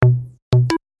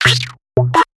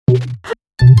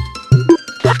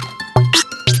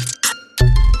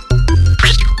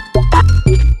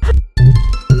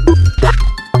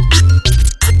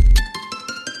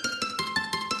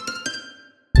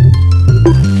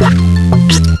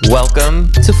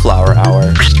to Flower Hour,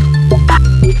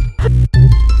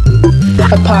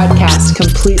 a podcast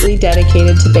completely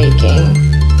dedicated to baking.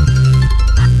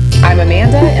 I'm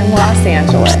Amanda in Los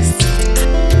Angeles.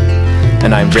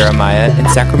 And I'm Jeremiah in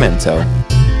Sacramento.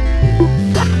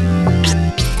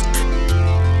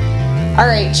 All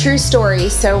right, true story.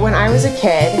 So when I was a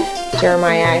kid,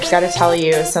 Jeremiah, I've got to tell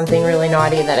you something really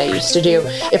naughty that I used to do.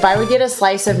 If I would get a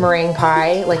slice of meringue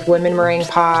pie, like lemon meringue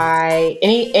pie,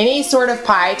 any sort of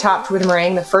pie topped with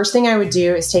meringue, the first thing I would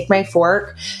do is take my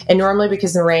fork, and normally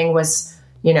because the meringue was,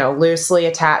 loosely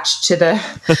attached to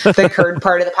the curd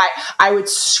part of the pie, I would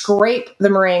scrape the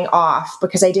meringue off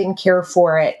because I didn't care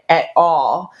for it at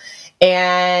all.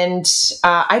 And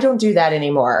I don't do that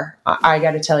anymore. I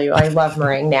got to tell you, I love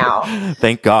meringue now.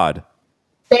 Thank God.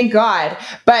 Thank God.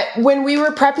 But when we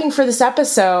were prepping for this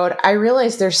episode, I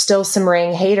realized there's still some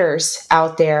meringue haters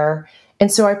out there.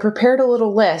 And so I prepared a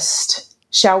little list.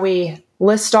 Shall we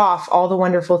list off all the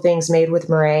wonderful things made with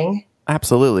meringue?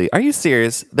 Absolutely. Are you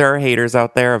serious? There are haters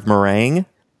out there of meringue?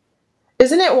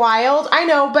 Isn't it wild? I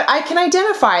know, but I can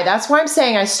identify. That's why I'm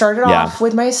saying I started off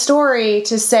with my story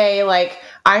to say,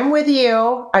 I'm with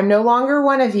you. I'm no longer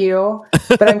one of you,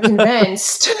 but I'm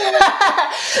convinced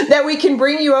that we can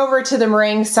bring you over to the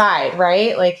meringue side,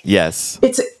 right? Yes,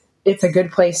 it's a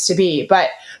good place to be. But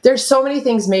there's so many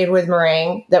things made with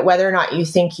meringue that whether or not you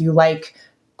think you like,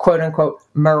 quote unquote,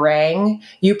 meringue,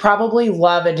 you probably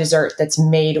love a dessert that's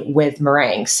made with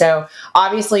meringue. So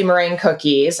obviously meringue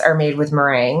cookies are made with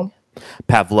meringue.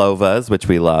 Pavlovas, which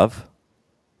we love.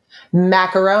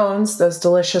 Macarons, those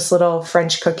delicious little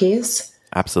French cookies.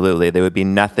 Absolutely. They would be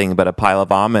nothing but a pile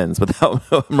of almonds without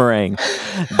meringue.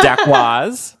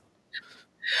 Dacquoise.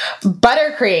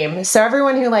 Buttercream. So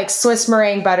everyone who likes Swiss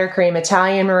meringue buttercream,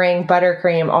 Italian meringue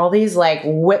buttercream, all these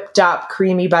whipped up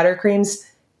creamy buttercreams,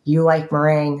 you like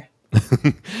meringue.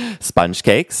 Sponge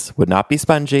cakes would not be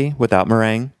spongy without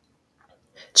meringue.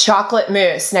 Chocolate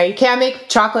mousse. Now, you can't make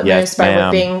chocolate mousse by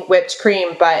whipping whipped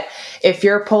cream, but if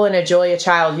you're pulling a Julia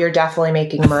Child, you're definitely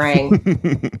making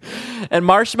meringue. And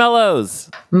marshmallows.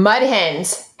 Mud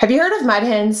hens. Have you heard of mud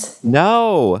hens?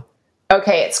 No.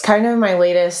 Okay, it's kind of my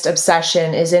latest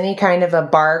obsession is any kind of a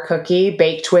bar cookie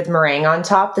baked with meringue on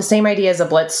top. The same idea as a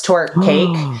Blitz Torte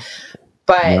cake.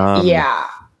 But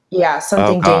yeah,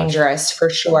 something dangerous for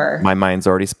sure. My mind's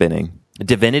already spinning.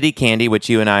 Divinity candy, which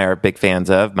you and I are big fans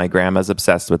of. My grandma's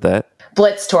obsessed with it.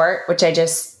 Blitz Torte, which I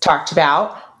just talked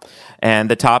about. And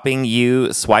the topping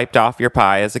you swiped off your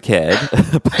pie as a kid.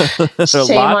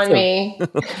 Shame on me.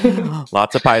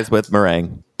 Lots of pies with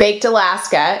meringue. Baked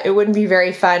Alaska. It wouldn't be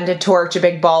very fun to torch a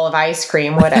big ball of ice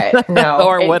cream, would it? No.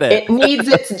 Or would it? It needs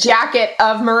its jacket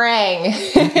of meringue.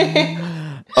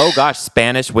 Oh gosh,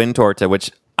 Spanish wind torta,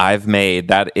 which I've made.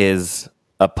 That is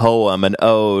a poem, an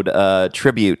ode, a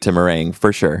tribute to meringue,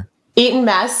 for sure. Eaten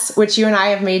Mess, which you and I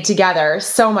have made together.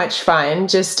 So much fun.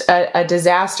 Just a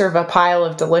disaster of a pile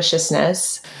of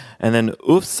deliciousness. And then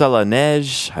oufs à la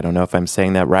neige. I don't know if I'm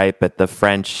saying that right, but the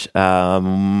French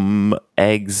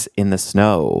eggs in the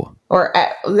snow. Or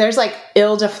there's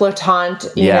Ile de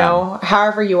Flottante, you know,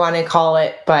 however you want to call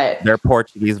it. But there are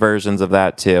Portuguese versions of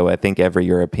that too. I think every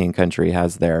European country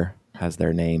has their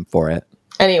name for it.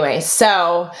 Anyway,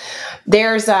 so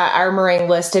there's our meringue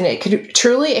list, and it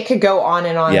could go on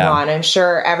and on and on. I'm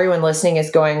sure everyone listening is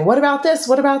going, what about this?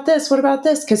 What about this? What about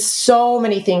this? Because so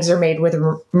many things are made with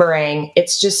meringue.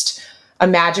 It's just a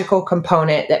magical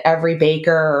component that every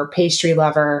baker or pastry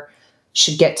lover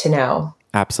should get to know.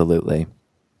 Absolutely.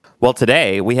 Well,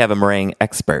 today we have a meringue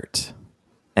expert,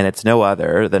 and it's no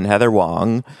other than Heather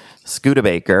Wong,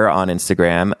 Baker on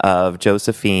Instagram of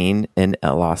Josephine in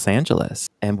Los Angeles.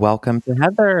 And welcome to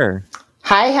Heather.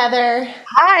 Hi, Heather.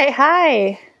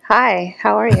 Hi.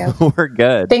 How are you? We're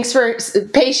good. Thanks for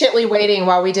patiently waiting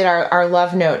while we did our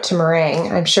love note to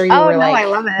meringue. I'm sure you were I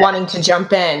love it. Wanting to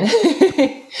jump in.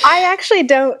 I actually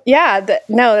don't. Yeah,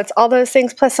 that's all those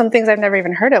things plus some things I've never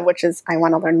even heard of, which is I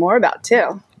want to learn more about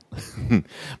too.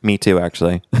 Me too,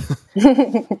 actually.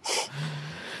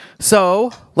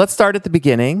 So let's start at the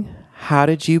beginning. How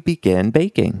did you begin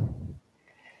baking?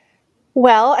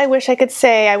 Well, I wish I could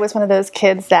say I was one of those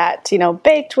kids that,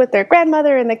 baked with their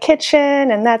grandmother in the kitchen,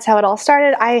 and that's how it all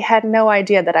started. I had no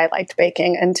idea that I liked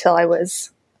baking until I was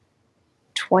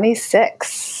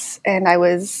 26, and I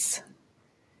was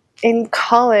in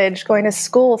college going to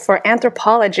school for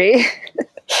anthropology.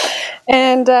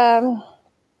 And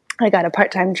I got a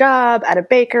part-time job at a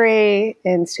bakery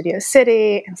in Studio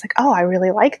City. And it's like, oh, I really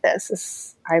like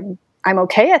this. I'm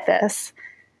okay at this.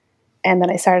 And then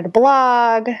I started a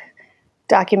blog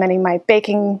documenting my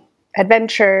baking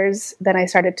adventures. Then I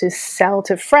started to sell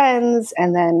to friends.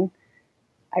 And then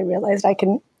I realized I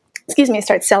can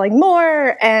start selling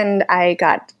more. And I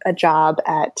got a job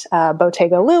at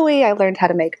Bottega Louis. I learned how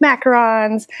to make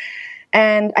macarons.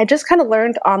 And I just kind of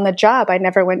learned on the job. I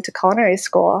never went to culinary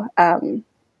school. And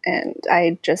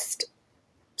I just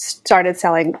started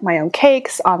selling my own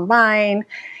cakes online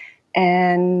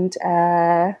and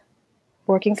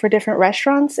working for different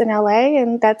restaurants in LA.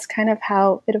 And that's kind of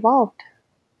how it evolved.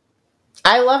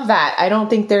 I love that. I don't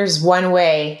think there's one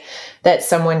way that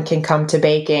someone can come to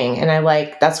baking. And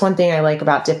that's one thing I like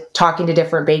about talking to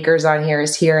different bakers on here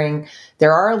is hearing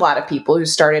there are a lot of people who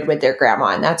started with their grandma,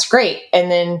 and that's great.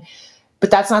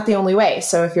 But that's not the only way.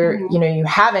 So if you're, you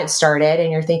haven't started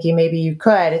and you're thinking maybe you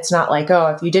could, it's not like, oh,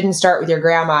 if you didn't start with your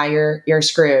grandma, you're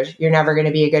screwed. You're never going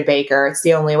to be a good baker. It's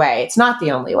the only way. It's not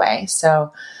the only way.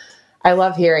 So I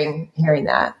love hearing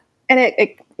that. And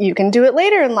you can do it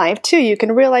later in life too. You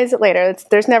can realize it later.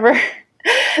 There's never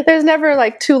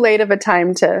like too late of a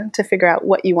time to figure out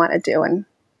what you want to do and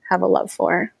have a love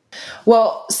for.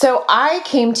 Well, so I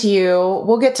came to you,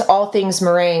 we'll get to all things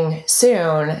meringue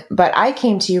soon, but I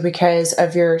came to you because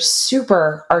of your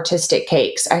super artistic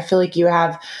cakes. I feel like you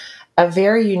have a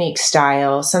very unique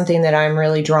style, something that I'm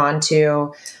really drawn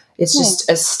to. It's just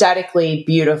aesthetically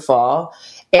beautiful.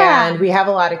 And we have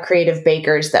a lot of creative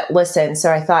bakers that listen.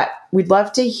 So I thought we'd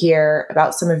love to hear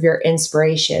about some of your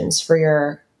inspirations for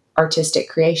your artistic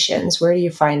creations. Where do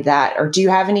you find that? Or do you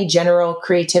have any general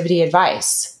creativity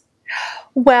advice?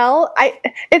 Well,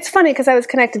 it's funny because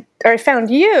I found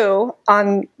you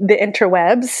on the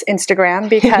interwebs, Instagram,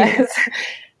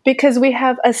 because we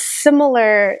have a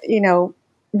similar,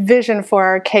 vision for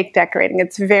our cake decorating.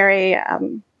 It's very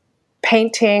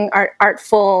painting,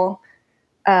 artful,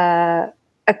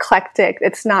 eclectic.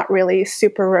 It's not really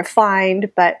super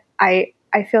refined, but I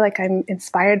feel like I'm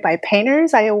inspired by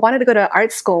painters. I wanted to go to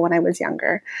art school when I was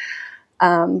younger,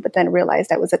 but then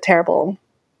realized I was a terrible,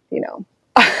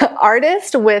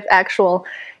 artist with actual,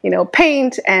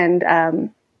 paint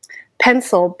and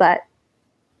pencil. But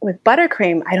with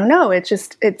buttercream, I don't know.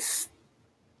 It's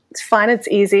fun. It's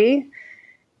easy,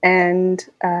 and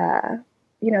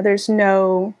there's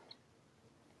no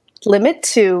limit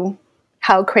to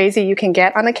how crazy you can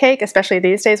get on a cake, especially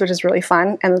these days, which is really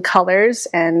fun, and the colors.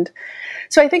 And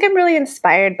so I think I'm really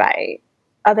inspired by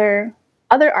other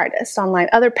artists online,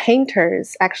 other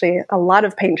painters, actually a lot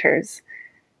of painters.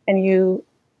 And you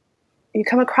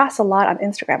come across a lot on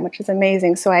Instagram, which is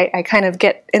amazing. So I kind of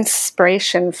get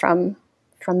inspiration from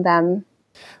them.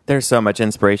 There's so much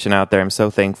inspiration out there. I'm so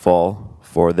thankful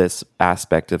for this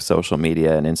aspect of social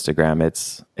media and Instagram.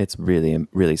 It's really,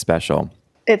 really special.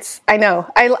 I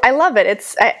know. I love it.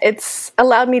 It's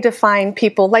allowed me to find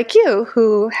people like you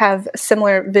who have a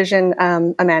similar vision,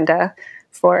 Amanda,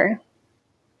 for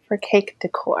cake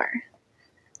decor.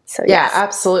 So yeah, yes.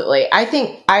 Absolutely. I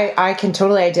think I can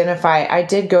totally identify. I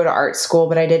did go to art school,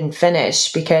 but I didn't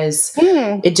finish because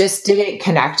it just didn't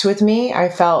connect with me. I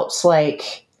felt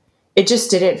like it just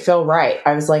didn't feel right.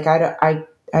 I was like, I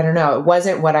don't know. It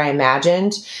wasn't what I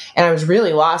imagined. And I was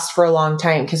really lost for a long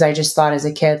time because I just thought as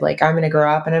a kid, like, I'm going to grow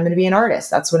up and I'm going to be an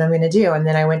artist. That's what I'm going to do. And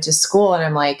then I went to school and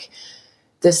I'm like,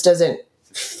 this doesn't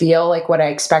feel like what I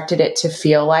expected it to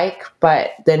feel like.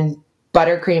 But then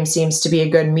buttercream seems to be a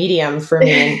good medium for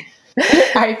me. And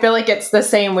I feel like it's the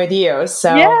same with you.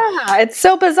 So yeah, it's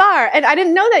so bizarre. And I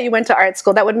didn't know that you went to art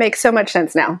school. That would make so much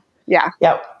sense now. Yeah.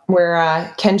 Yep.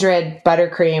 We're kindred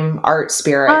buttercream art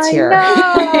spirits here.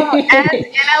 And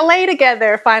in LA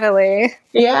together, finally.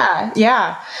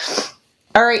 Yeah.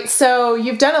 All right. So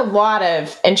you've done a lot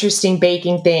of interesting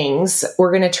baking things.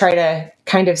 We're going to try to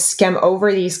kind of skim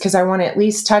over these because I want to at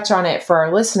least touch on it for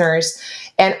our listeners.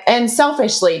 And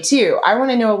selfishly, too, I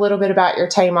want to know a little bit about your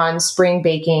time on Spring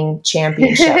Baking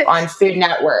Championship on Food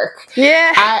Network.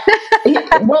 Yeah.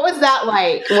 What was that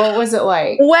like? What was it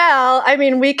like? Well, I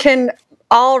mean, we can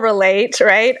all relate,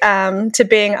 right, to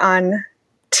being on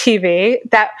TV.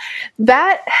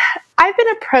 That I've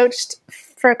been approached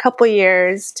for a couple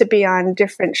years to be on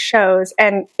different shows,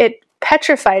 and it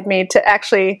petrified me to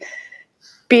actually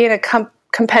be in a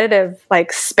competitive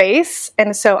space,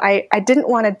 and so I didn't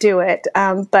want to do it.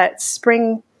 But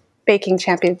Spring Baking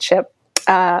Championship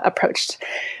approached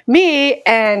me,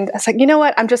 and I was like, you know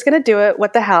what? I'm just going to do it.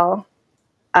 What the hell?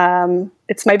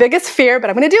 It's my biggest fear, but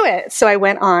I'm going to do it. So I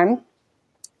went on.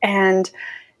 And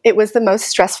it was the most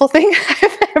stressful thing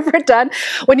I've ever done.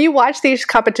 When you watch these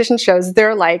competition shows,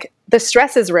 they're like, the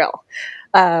stress is real,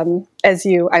 as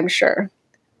you, I'm sure,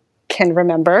 can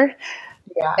remember.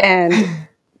 Yeah.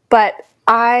 But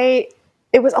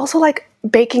it was also like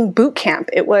baking boot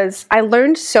camp. I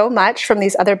learned so much from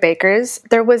these other bakers.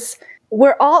 There was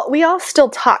we all still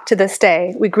talk to this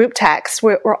day. We group text.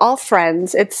 We're all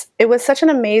friends. It was such an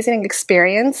amazing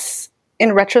experience.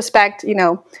 In retrospect,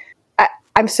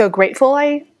 I'm so grateful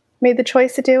I made the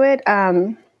choice to do it.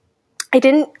 I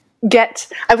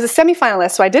was a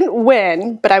semifinalist, so I didn't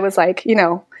win, but I was like,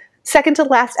 second to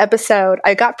last episode.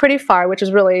 I got pretty far, which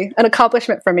was really an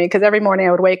accomplishment for me because every morning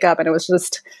I would wake up and it was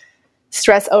just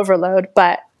stress overload.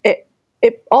 But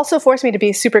it also forced me to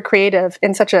be super creative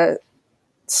in such a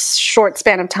short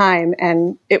span of time.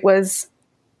 And it was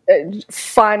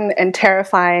fun and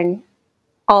terrifying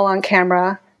all on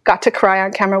camera. Got to cry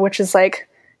on camera, which is like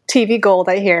TV gold,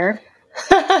 I hear.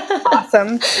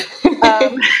 Awesome.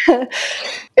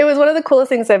 It was one of the coolest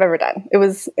things I've ever done. It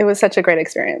was such a great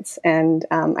experience. And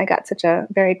I got such a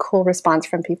very cool response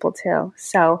from people too.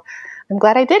 So I'm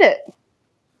glad I did it.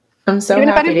 I'm so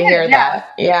happy to hear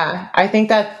that. Yeah. I think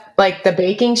that like the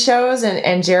baking shows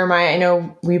and Jeremiah, I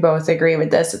know we both agree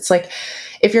with this. It's like,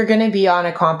 if you're going to be on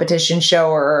a competition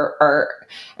show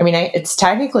it's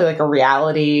technically like a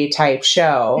reality type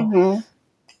show, mm-hmm.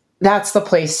 That's the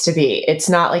place to be. It's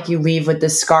not like you leave with the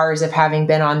scars of having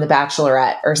been on The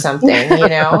Bachelorette or something,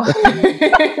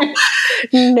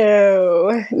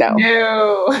 No.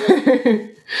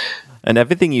 And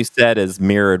everything you said has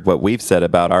mirrored what we've said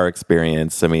about our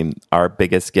experience. I mean, our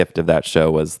biggest gift of that show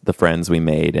was the friends we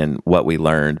made and what we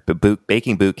learned. But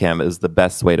baking boot camp is the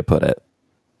best way to put it.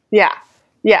 Yeah.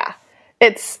 Yeah.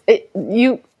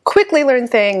 You quickly learn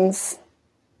things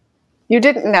you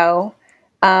didn't know,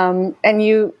 and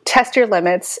you test your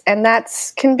limits, and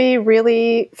that can be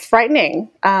really frightening,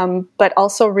 but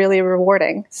also really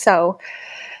rewarding. So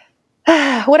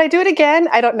would I do it again?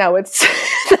 I don't know. It's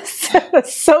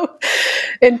so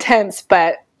intense,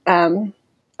 but I'll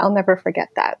never forget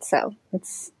that. So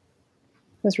it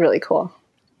was really cool.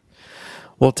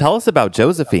 Well, tell us about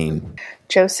Josephine.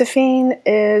 Josephine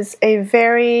is a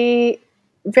very,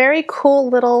 very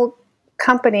cool little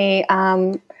company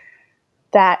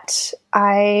that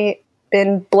I've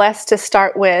been blessed to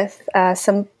start with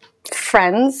some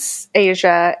friends,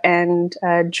 Asia and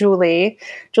Julie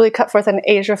Cutforth and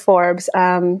Asia Forbes.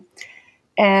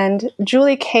 And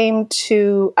Julie came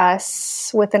to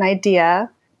us with an idea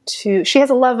she has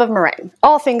a love of meringue,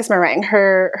 all things meringue.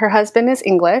 Her husband is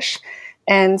English,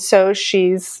 and so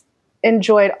she's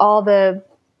enjoyed all the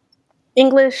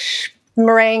English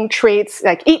meringue treats,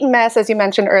 like Eton Mess, as you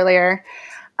mentioned earlier.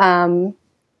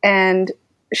 And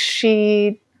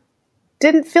she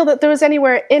didn't feel that there was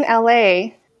anywhere in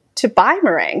LA to buy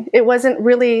meringue. It wasn't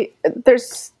really,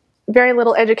 there's very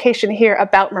little education here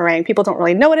about meringue. People don't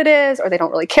really know what it is, or they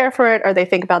don't really care for it, or they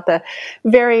think about the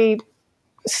very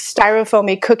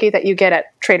styrofoamy cookie that you get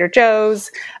at Trader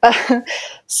Joe's.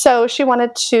 So she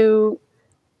wanted to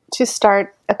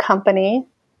start a company,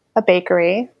 a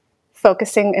bakery,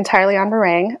 focusing entirely on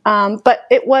meringue. But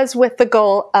it was with the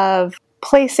goal of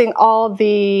placing all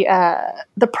the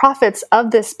profits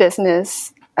of this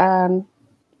business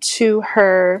to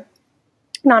her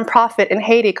nonprofit in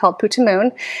Haiti called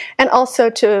Putamoon, and also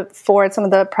to forward some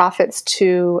of the profits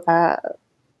to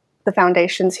the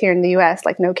foundations here in the U.S.,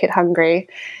 like No Kid Hungry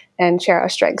and Share Our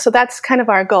Strength. So that's kind of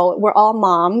our goal. We're all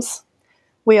moms.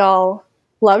 We all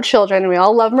love children. We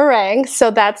all love meringue.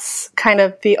 So that's kind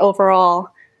of the overall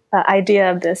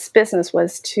idea of this business,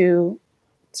 was to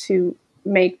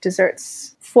make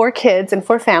desserts for kids and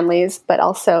for families, but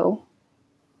also,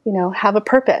 have a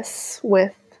purpose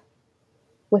with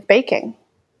baking.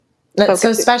 That's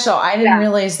so special. I didn't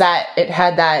realize that it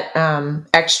had that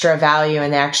extra value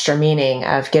and the extra meaning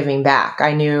of giving back.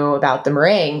 I knew about the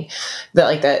meringue,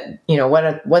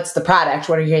 what's the product?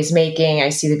 What are you guys making? I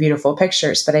see the beautiful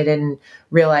pictures, but I didn't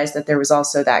realize that there was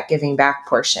also that giving back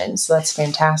portion. So that's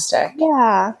fantastic.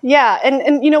 Yeah. Yeah.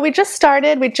 And we just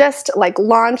started,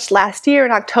 launched last year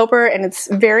in October, and it's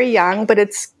very young, but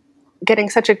it's getting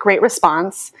such a great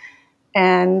response.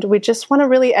 And we just want to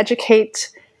really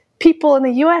educate people in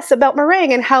the U.S. about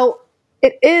meringue and how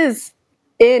it is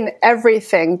in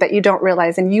everything that you don't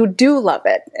realize, and you do love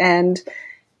it, and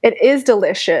it is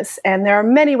delicious, and there are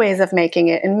many ways of making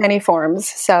it in many forms.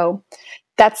 So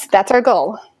that's our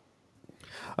goal.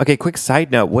 Okay, quick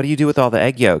side note. What do you do with all the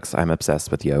egg yolks? I'm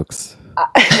obsessed with yolks.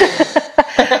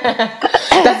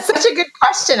 That's such a good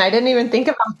question. I didn't even think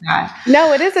about that.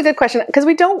 No, it is a good question, because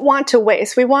we don't want to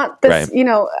waste. We want this,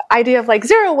 idea of like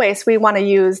zero waste. We want to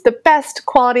use the best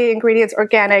quality ingredients,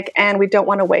 organic, and we don't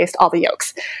want to waste all the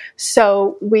yolks.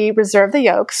 So we reserve the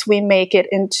yolks. We make it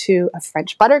into a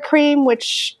French buttercream,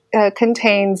 which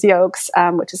contains yolks,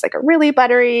 which is like a really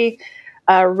buttery,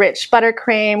 rich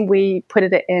buttercream. We put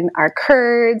it in our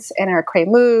curds and our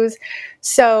crémeuse.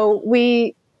 So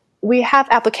we we have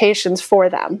applications for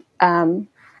them. And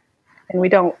we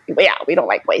don't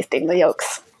like wasting the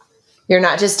yolks. You're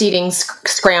not just eating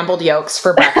scrambled yolks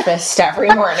for breakfast every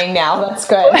morning now. That's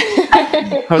good.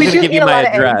 I was going to give you my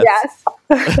address. Yes.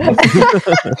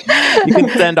 You can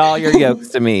send all your yolks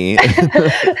to me.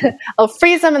 I'll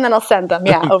freeze them and then I'll send them.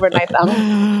 Yeah, overnight them.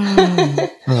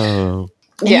 Oh.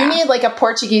 You need like a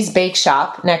Portuguese bake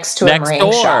shop next to a Next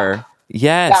meringue door. shop.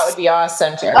 Yes. That would be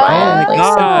awesome, Jeremiah. Oh my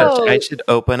gosh. Oh. I should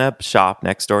open a shop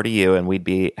next door to you and we'd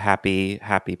be happy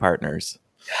partners.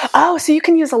 Oh, so you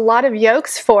can use a lot of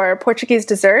yolks for Portuguese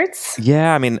desserts?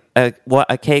 Yeah, I mean,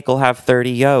 a cake will have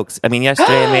 30 yolks. I mean,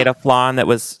 yesterday I made a flan that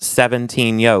was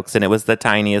 17 yolks, and it was the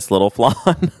tiniest little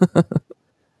flan.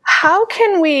 How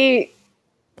can we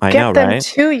get them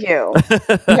to you?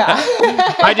 Yeah.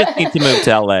 I just need to move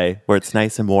to LA where it's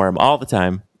nice and warm all the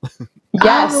time.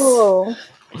 Yes. Oh,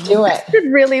 Do it.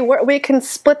 could really work. We can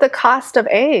split the cost of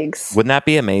eggs. Wouldn't that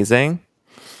be amazing?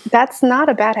 That's not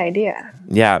a bad idea.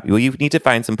 Yeah, well, you need to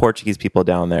find some Portuguese people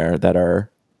down there that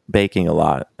are baking a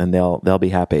lot, and they'll be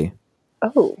happy.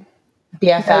 Oh,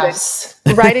 BFFs.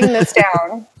 writing this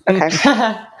down. Okay.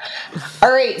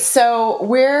 All right. So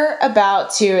we're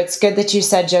about to, it's good that you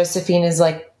said Josephine is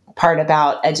like part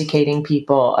about educating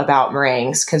people about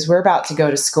meringues, because we're about to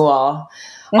go to school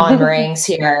on meringues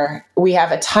here. We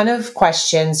have a ton of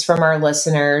questions from our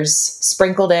listeners,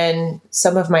 sprinkled in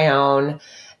some of my own.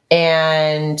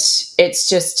 And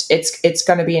it's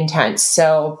going to be intense.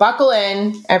 So buckle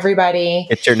in, everybody.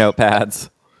 Get your notepads.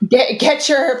 Get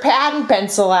your pad and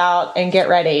pencil out and get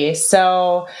ready.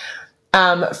 So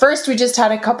first, we just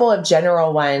had a couple of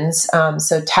general ones.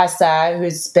 So Tessa,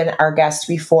 who's been our guest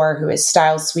before, who is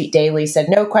Style Sweet Daily, said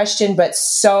no question, but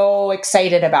so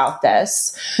excited about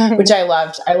this, which I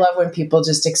loved. I love when people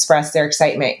just express their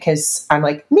excitement, because I'm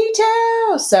like, me too.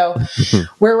 So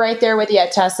we're right there with you,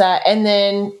 Tessa. And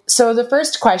then, so the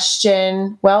first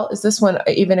question, well, is this one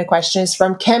even a question, is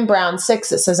from Kim Brown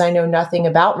 6. It says, I know nothing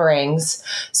about meringues,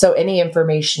 so any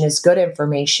information is good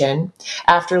information.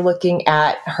 After looking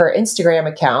at her Instagram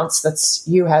accounts, that's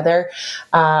you, Heather,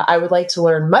 I would like to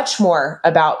learn much more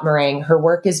about meringue. Her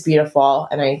work is beautiful,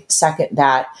 and I second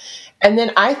that. And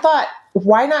then I thought,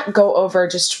 why not go over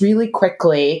just really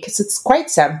quickly, because it's quite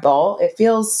simple. It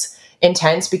feels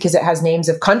intense because it has names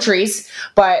of countries,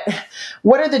 but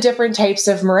what are the different types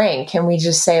of meringue? Can we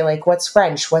just say, like, what's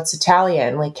French? What's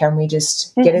Italian? Like, can we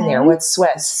just get in there? What's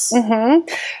Swiss?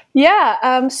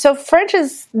 Yeah. So French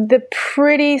is the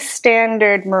pretty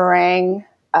standard meringue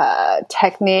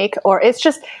technique, or it's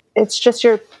just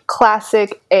your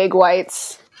classic egg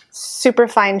whites, super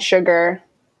fine sugar.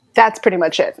 That's pretty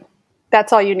much it.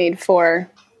 That's all you need for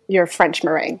your French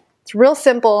meringue. It's real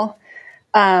simple.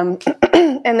 And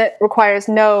it requires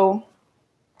no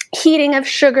heating of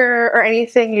sugar or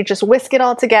anything. You just whisk it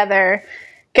all together,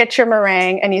 get your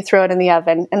meringue, and you throw it in the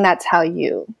oven. And that's how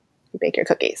you bake your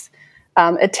cookies.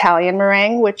 Italian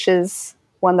meringue, which is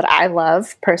one that I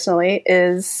love personally,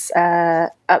 is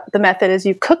the method is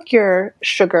you cook your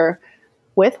sugar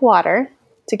with water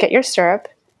to get your syrup,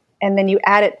 and then you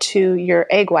add it to your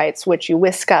egg whites, which you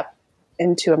whisk up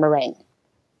into a meringue.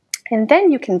 And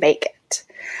then you can bake it.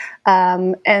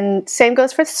 And same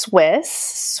goes for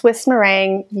Swiss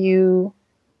meringue. You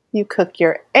cook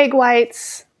your egg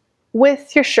whites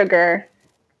with your sugar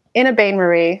in a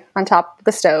bain-marie on top of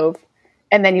the stove,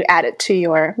 and then you add it to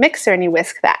your mixer and you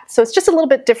whisk that. So it's just a little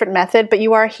bit different method, but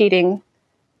you are heating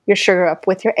your sugar up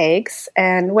with your eggs.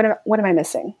 And what am I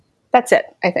missing? That's it,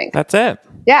 I think. That's it.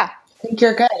 Yeah. I think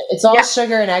you're good. It's all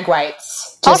sugar and egg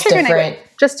whites.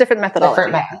 Just different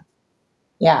methodology.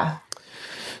 Yeah.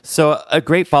 So a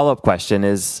great follow-up question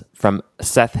is from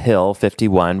Seth Hill,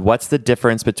 51. What's the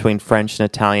difference between French and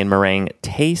Italian meringue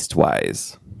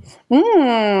taste-wise?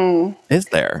 Is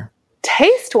there?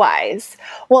 Taste-wise?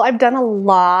 Well, I've done a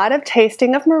lot of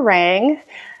tasting of meringue.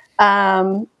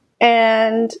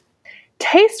 And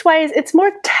taste-wise, it's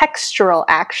more textural,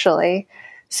 actually.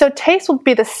 So taste will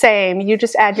be the same. You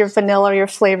just add your vanilla or your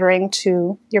flavoring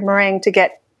to your meringue to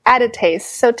get added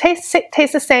taste. So taste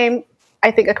the same,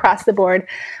 I think, across the board.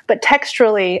 But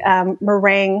texturally,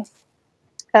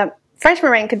 French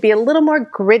meringue could be a little more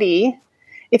gritty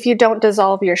if you don't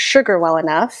dissolve your sugar well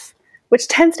enough, which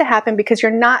tends to happen because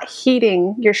you're not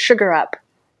heating your sugar up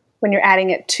when you're adding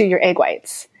it to your egg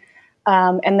whites.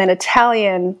 And then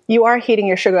Italian, you are heating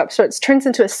your sugar up, so it turns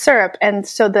into a syrup, and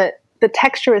so the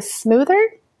texture is smoother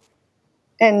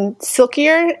and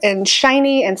silkier and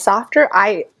shiny and softer.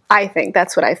 I think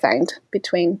that's what I find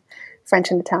between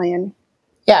French and Italian.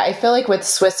 Yeah, I feel like with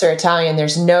Swiss or Italian,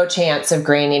 there's no chance of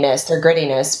graininess or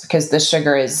grittiness because the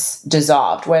sugar is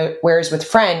dissolved. Whereas with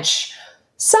French,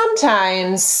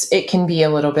 sometimes it can be a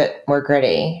little bit more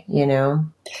gritty, you know?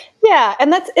 Yeah,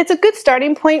 and it's a good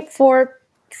starting point for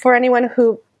anyone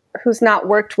who's not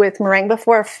worked with meringue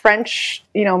before. French,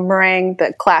 meringue,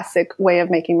 the classic way of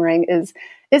making meringue is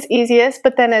easiest,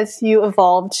 but then as you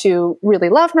evolve to really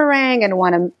love meringue and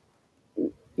want to,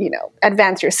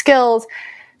 advance your skills,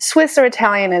 Swiss or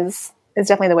Italian is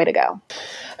definitely the way to go.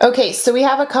 Okay, so we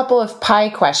have a couple of pie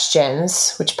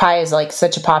questions, which pie is like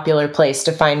such a popular place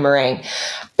to find meringue.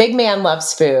 Big Man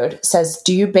Loves Food says,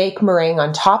 do you bake meringue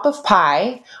on top of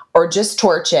pie or just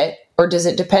torch it, or does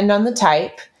it depend on the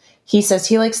type? He says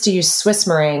he likes to use Swiss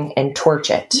meringue and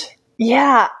torch it.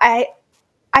 Yeah, I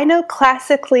know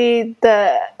classically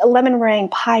the lemon meringue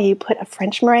pie, you put a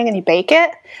French meringue and you bake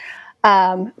it.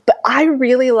 But I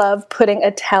really love putting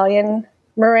Italian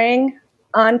meringue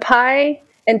on pie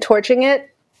and torching it.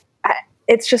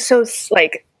 It's just so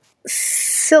like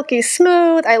silky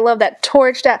smooth. I love that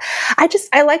torched out.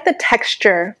 I like the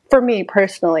texture, for me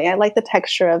personally. I like the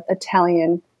texture of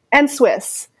Italian and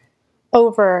Swiss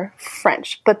over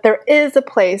French, but there is a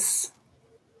place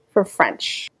for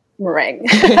French meringue.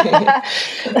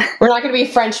 We're not going to be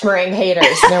French meringue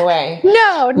haters. No way.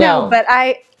 No, but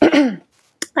I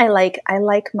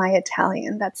like my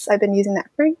Italian. I've been using that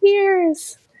for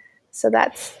years. So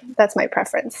that's my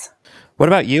preference. What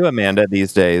about you, Amanda,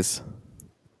 these days?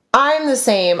 I'm the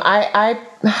same.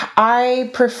 I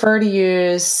prefer to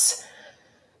use,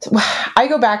 I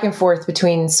go back and forth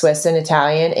between Swiss and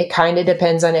Italian. It kind of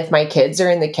depends on if my kids are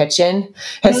in the kitchen,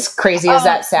 as crazy as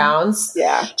that sounds.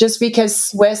 Yeah. Just because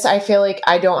Swiss, I feel like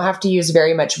I don't have to use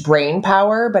very much brain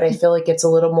power, but I feel like it's a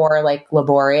little more like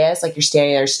laborious, like you're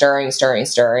standing there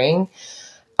stirring.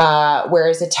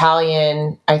 Whereas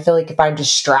Italian, I feel like if I'm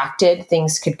distracted,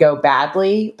 things could go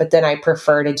badly, but then I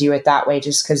prefer to do it that way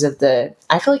just because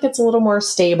I feel like it's a little more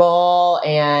stable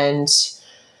and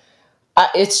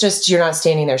it's just, you're not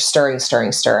standing there stirring.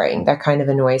 That kind of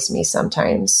annoys me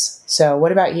sometimes. So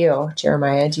what about you,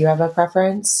 Jeremiah? Do you have a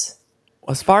preference?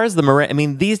 As far as the meringue, I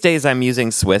mean, these days I'm using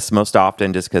Swiss most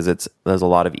often just because there's a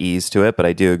lot of ease to it, but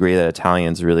I do agree that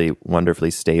Italian's really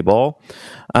wonderfully stable.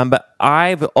 But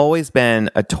I've always been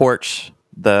a torch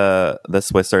the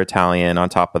Swiss or Italian on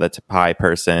top of the pie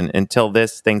person until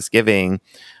this Thanksgiving.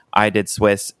 I did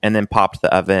Swiss and then popped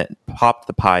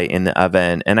the pie in the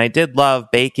oven. And I did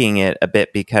love baking it a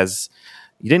bit because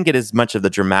you didn't get as much of the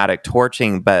dramatic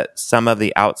torching, but some of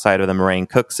the outside of the meringue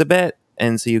cooks a bit.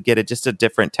 And so you get just a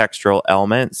different textural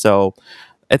element. So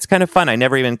it's kind of fun. I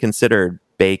never even considered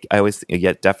bake. I always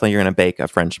definitely you're going to bake a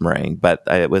French meringue, but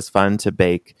it was fun to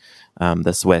bake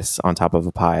the Swiss on top of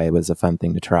a pie. It was a fun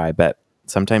thing to try, but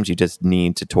sometimes you just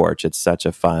need to torch. It's such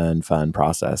a fun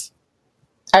process.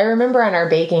 I remember on our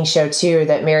baking show too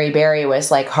that Mary Berry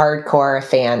was like hardcore a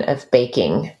fan of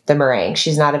baking the meringue.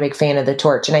 She's not a big fan of the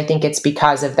torch. And I think it's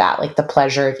because of that, like the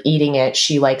pleasure of eating it.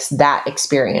 She likes that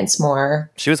experience more.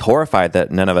 She was horrified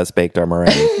that none of us baked our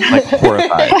meringue. Like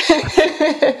horrified.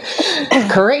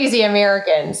 Crazy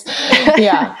Americans.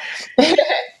 Yeah. I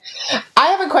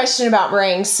have a question about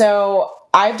meringue. So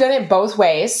I've done it both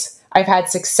ways. I've had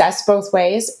success both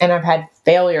ways and I've had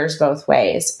failures both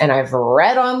ways. And I've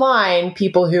read online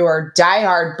people who are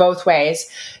diehard both ways.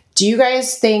 Do you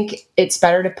guys think it's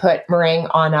better to put meringue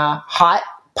on a hot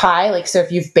pie? Like, so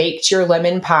if you've baked your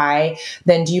lemon pie,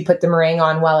 then do you put the meringue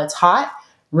on while it's hot,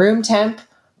 room temp,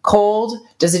 cold?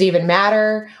 Does it even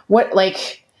matter?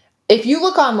 If you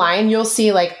look online, you'll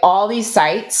see like all these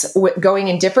sites going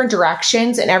in different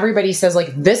directions and everybody says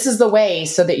like, this is the way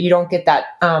so that you don't get that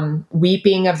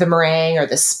weeping of the meringue or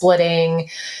the splitting.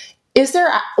 Is there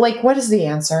what is the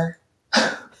answer?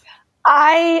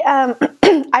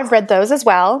 I've read those as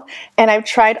well and I've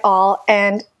tried all.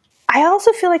 And I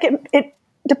also feel like it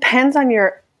depends on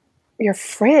your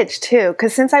fridge too.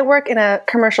 Cause since I work in a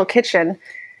commercial kitchen,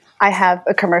 I have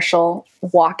a commercial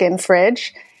walk-in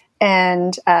fridge.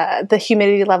 And the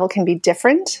humidity level can be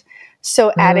different.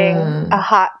 So adding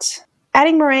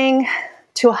meringue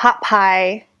to a hot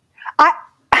pie, I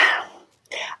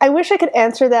wish I could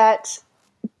answer that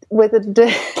with a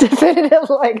definitive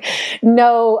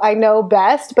no, I know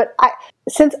best. But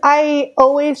since I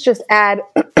always just add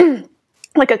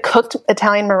like a cooked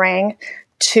Italian meringue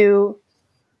to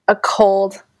a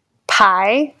cold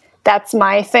pie, that's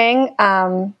my thing.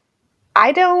 I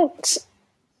don't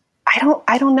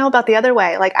know about the other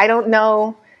way. Like, I don't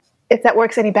know if that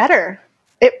works any better.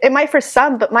 It might for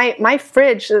some, but my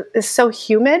fridge is so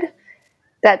humid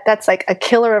that's like a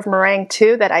killer of meringue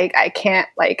too, that I can't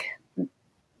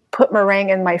put meringue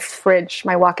in my fridge,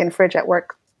 my walk-in fridge at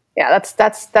work. Yeah,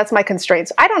 that's my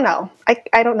constraints. I don't know.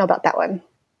 I don't know about that one.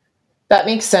 That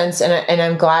makes sense. And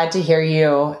I'm glad to hear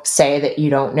you say that you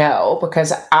don't know,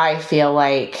 because I feel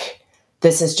like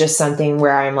this is just something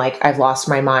where I'm like, I've lost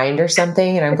my mind or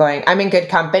something. And I'm in good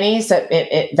company. So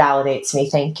it validates me.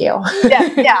 Thank you.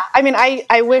 Yeah. I mean,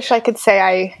 I wish I could say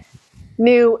I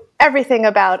knew everything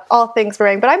about all things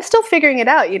meringue, but I'm still figuring it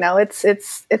out.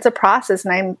 It's a process,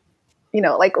 and I'm,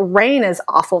 like rain is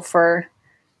awful for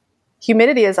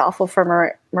humidity is awful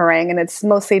for meringue, and it's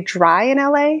mostly dry in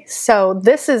LA. So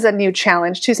this is a new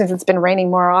challenge too, since it's been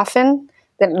raining more often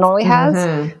than it normally has.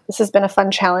 Mm-hmm. This has been a fun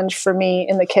challenge for me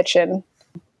in the kitchen,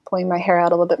 pulling my hair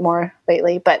out a little bit more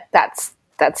lately, but that's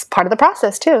part of the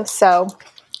process too. So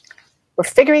we're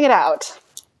figuring it out.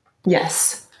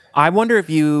 Yes. I wonder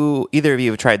if either of you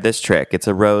have tried this trick. It's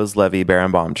a Rose Levy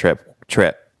Berenbaum trick.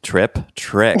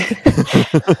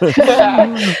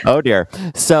 Oh dear.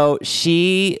 So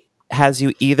she has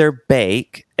you either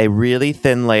bake a really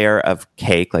thin layer of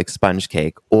cake, like sponge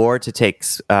cake, or to take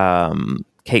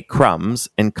cake crumbs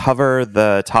and cover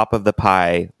the top of the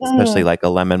pie, especially like a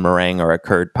lemon meringue or a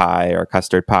curd pie or a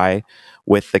custard pie,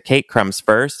 with the cake crumbs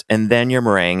first and then your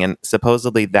meringue. And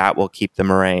supposedly that will keep the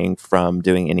meringue from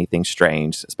doing anything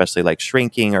strange, especially like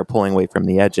shrinking or pulling away from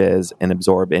the edges, and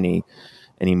absorb any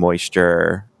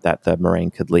moisture that the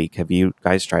meringue could leak. Have you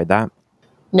guys tried that?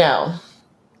 No.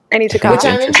 I need to go. Which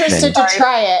I'm interested to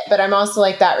try it, but I'm also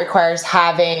like, that requires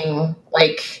having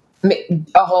like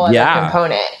a whole other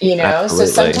component, Absolutely. So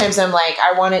sometimes I'm like,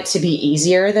 I want it to be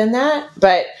easier than that,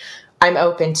 but I'm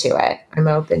open to it.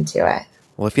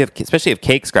 Well, especially if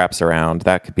cake scraps around,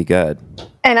 that could be good.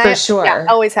 And I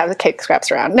always have the cake scraps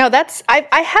around. No,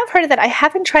 I have heard of that. I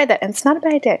haven't tried that, and it's not a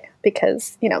bad idea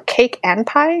because, cake and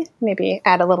pie, maybe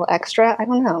add a little extra. I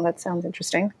don't know. That sounds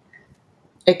interesting.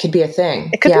 It could be a thing.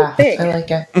 It could be a thing. I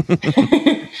like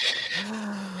it.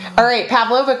 All right,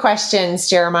 Pavlova questions,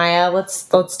 Jeremiah.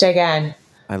 Let's dig in.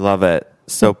 I love it.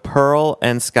 So Pearl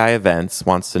and Sky Events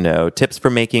wants to know tips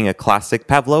for making a classic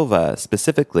Pavlova.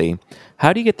 Specifically,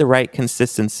 how do you get the right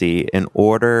consistency in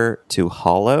order to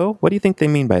hollow? What do you think they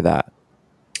mean by that?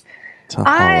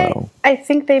 Hollow. I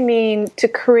think they mean to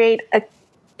create a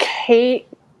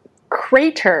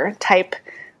crater type,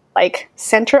 like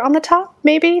center on the top,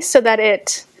 maybe, so that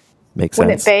it makes when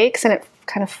sense. It bakes and it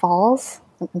kind of falls.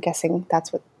 I'm guessing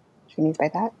that's what she means by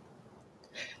that.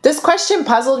 This question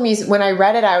puzzled me. When I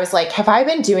read it, I was like, have I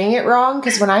been doing it wrong?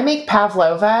 Because when I make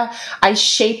pavlova, I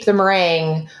shape the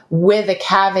meringue with a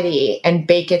cavity and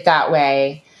bake it that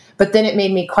way. But then it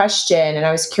made me question, and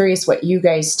I was curious what you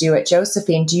guys do at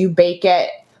Josephine. Do you bake it,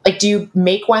 like, do you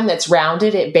make one that's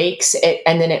rounded, it bakes it,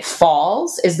 and then it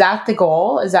falls? Is that the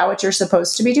goal? Is that what you're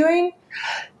supposed to be doing?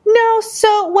 No,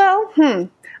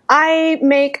 I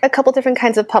make a couple different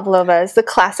kinds of pavlovas. The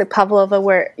classic pavlova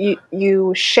where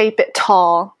you shape it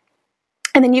tall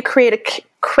and then you create a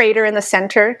crater in the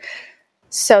center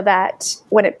so that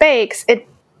when it bakes, it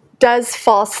does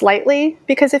fall slightly,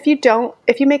 because if you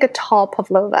make a tall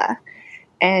pavlova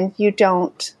and you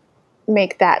don't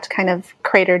make that kind of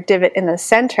crater divot in the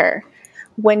center,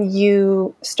 when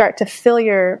you start to fill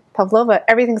your pavlova,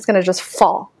 everything's going to just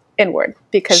fall inward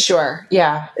because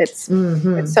it's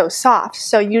so soft.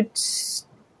 So you're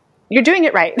doing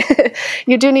it right.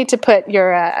 You do need to put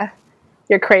your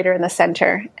crater in the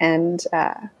center, and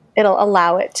it'll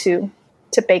allow it to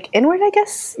bake inward, I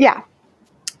guess. Yeah.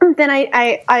 Then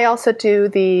I also do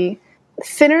the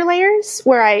thinner layers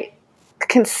where I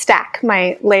can stack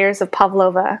my layers of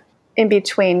pavlova in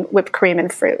between whipped cream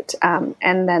and fruit, and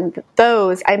then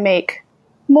those I make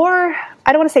more,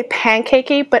 I don't want to say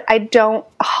pancakey, but I don't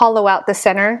hollow out the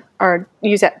center or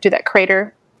do that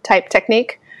crater type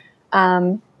technique.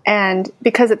 And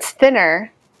because it's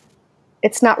thinner,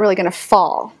 it's not really going to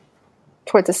fall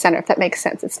towards the center, if that makes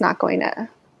sense. It's not going to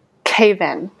cave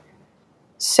in.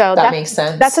 So that makes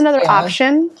sense. That's another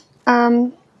option,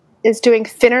 is doing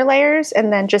thinner layers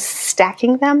and then just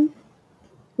stacking them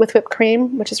with whipped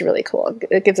cream, which is really cool.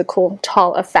 It gives a cool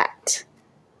tall effect.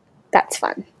 That's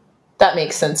fun. That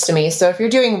makes sense to me. So if you're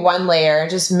doing one layer,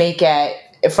 just make it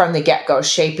from the get-go,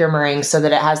 shape your meringue so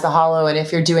that it has the hollow. And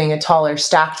if you're doing a taller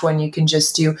stacked one, you can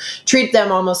just treat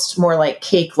them almost more like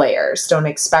cake layers. Don't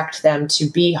expect them to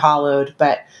be hollowed,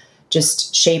 but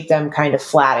just shape them kind of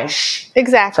flattish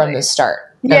from the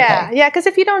start. Yeah. Okay. Yeah. Because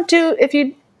if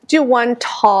you do one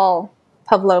tall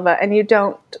pavlova and you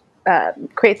don't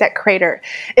create that crater,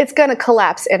 it's going to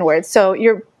collapse inward. So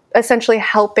you're essentially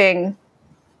helping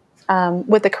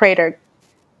with the crater,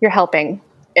 you're helping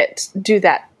it do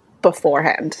that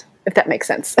beforehand, if that makes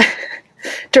sense,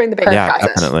 during the baking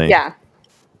process. Definitely. Yeah.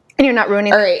 And you're not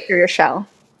ruining your shell.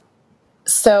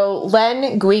 So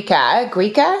Guica.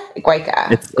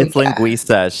 It's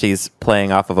linguiça. She's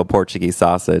playing off of a Portuguese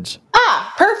sausage.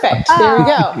 Ah, perfect. There we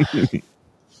go.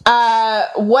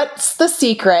 What's the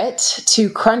secret to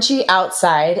crunchy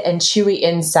outside and chewy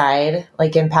inside,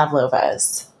 like in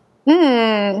pavlovas?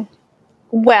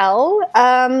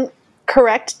 Well,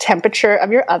 correct temperature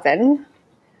of your oven.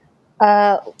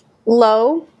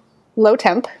 Low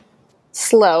temp.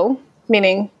 Slow,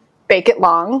 meaning bake it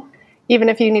long. Even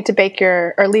if you need to bake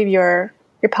or leave your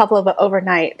pavlova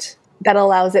overnight, that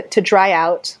allows it to dry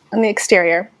out on the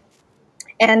exterior.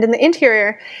 And in the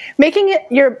interior, making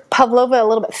your pavlova a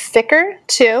little bit thicker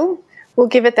too will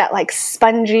give it that like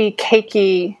spongy,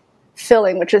 cakey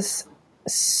filling, which is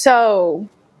so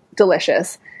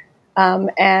delicious.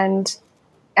 And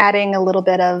adding a little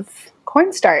bit of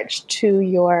cornstarch to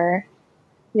your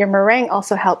meringue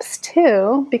also helps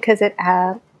too, because it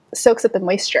soaks up the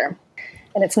moisture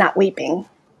and it's not leaping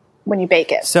when you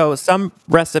bake it. So some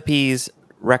recipes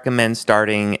recommend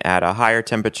starting at a higher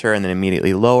temperature and then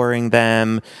immediately lowering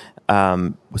them.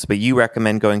 But you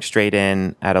recommend going straight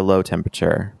in at a low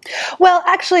temperature. Well,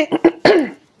 actually,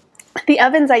 the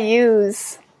ovens I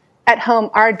use at home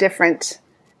are different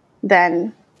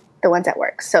than the ones at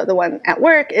work. So the one at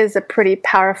work is a pretty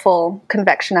powerful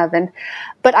convection oven,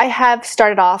 but I have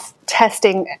started off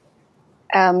testing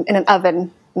in an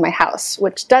oven in my house,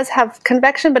 which does have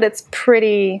convection, but it's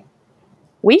pretty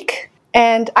weak.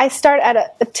 And I start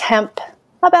at a temp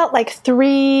about like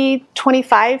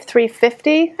 325,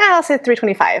 350. I'll say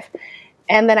 325.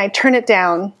 And then I turn it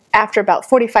down after about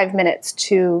 45 minutes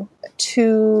to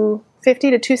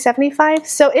 250 to 275.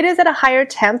 So it is at a higher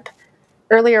temp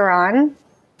earlier on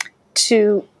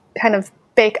to kind of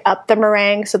bake up the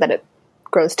meringue so that it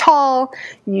grows tall.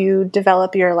 You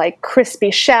develop your like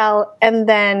crispy shell. And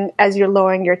then as you're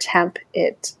lowering your temp,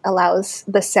 it allows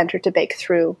the center to bake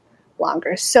through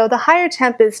longer. So the higher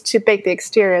temp is to bake the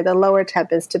exterior. The lower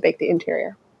temp is to bake the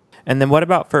interior. And then what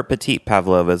about for petite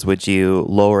pavlovas? Would you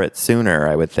lower it sooner,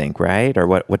 I would think, right? Or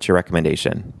what's your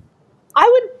recommendation? I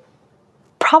would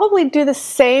probably do the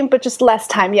same, but just less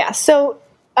time. Yeah. So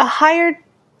a higher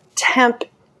temp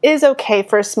is okay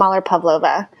for a smaller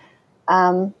pavlova.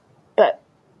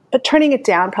 But turning it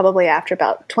down probably after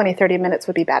about 20, 30 minutes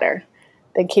would be better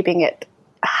than keeping it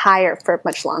higher for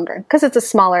much longer, because it's a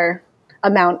smaller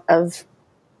amount of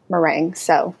meringue.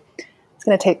 So it's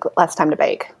going to take less time to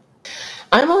bake.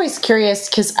 I'm always curious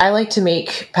because I like to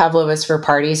make pavlovas for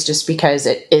parties just because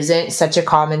it isn't such a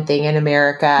common thing in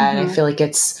America. Mm-hmm. And I feel like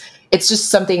it's just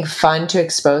something fun to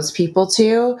expose people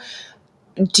to.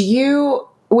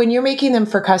 When you're making them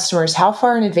for customers, how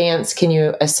far in advance can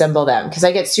you assemble them? Because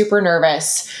I get super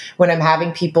nervous when I'm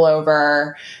having people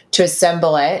over to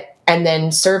assemble it and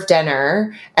then serve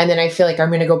dinner. And then I feel like I'm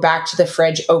going to go back to the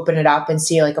fridge, open it up and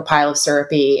see like a pile of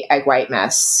syrupy egg white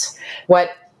mess.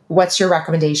 What's your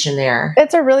recommendation there?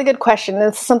 It's a really good question.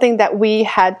 It's something that we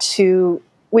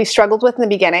struggled with in the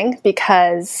beginning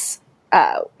because,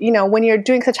 when you're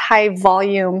doing such high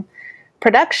volume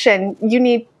production, you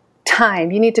need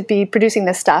time. You need to be producing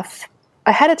this stuff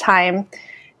ahead of time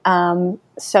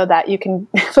so that you can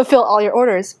fulfill all your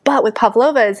orders. But with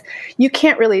pavlovas, you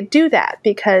can't really do that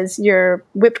because your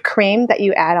whipped cream that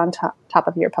you add on top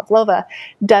of your pavlova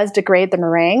does degrade the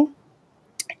meringue,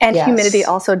 and yes, humidity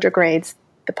also degrades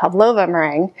the pavlova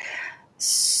meringue.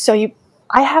 So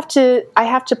I have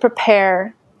to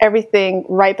prepare everything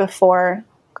right before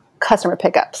customer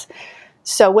pickups.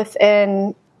 So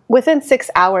within 6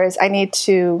 hours, I need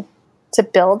to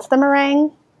build the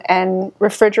meringue and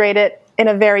refrigerate it in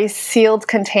a very sealed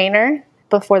container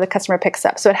before the customer picks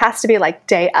up. So it has to be like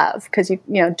day of, because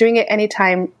doing it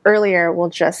anytime earlier will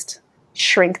just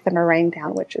shrink the meringue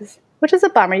down, which is a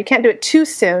bummer. You can't do it too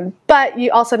soon, but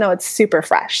you also know it's super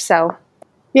fresh. So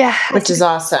yeah, which is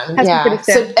awesome. Yeah.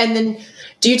 So, and then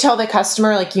do you tell the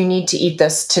customer like you need to eat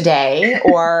this today,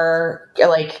 or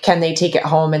like can they take it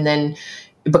home and then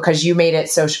because you made it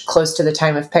so close to the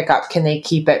time of pickup, can they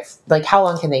keep it? Like how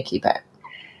long can they keep it?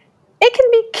 It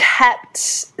can be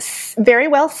kept very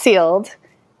well sealed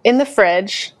in the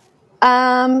fridge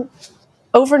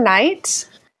overnight,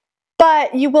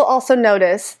 but you will also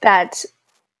notice that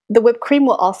the whipped cream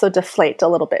will also deflate a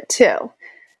little bit too.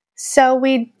 So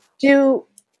we do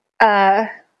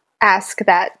ask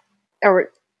that,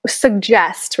 or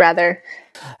suggest rather.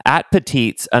 At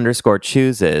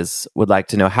Petites_chooses would like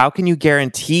to know, how can you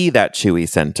guarantee that chewy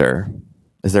center?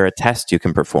 Is there a test you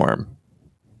can perform?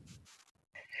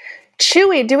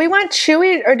 Chewy. Do we want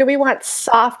chewy or do we want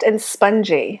soft and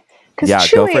spongy? Yeah,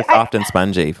 chewy, go for soft and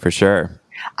spongy for sure.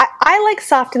 I like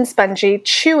soft and spongy.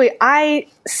 Chewy, I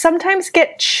sometimes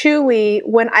get chewy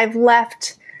when I've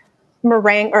left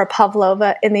meringue or a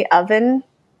pavlova in the oven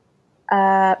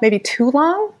maybe too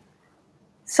long.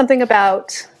 Something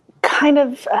about kind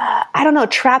of, I don't know,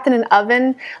 trapped in an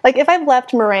oven. Like if I've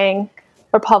left meringue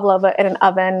or pavlova in an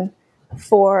oven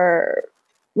for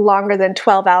longer than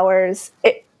 12 hours,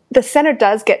 the center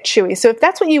does get chewy. So if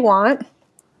that's what you want,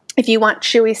 if you want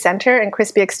chewy center and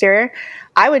crispy exterior,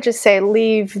 I would just say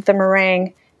leave the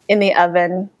meringue in the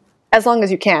oven as long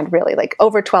as you can, really, like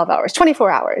over 12 hours,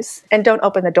 24 hours, and don't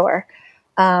open the door.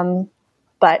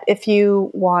 But if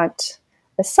you want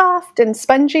a soft and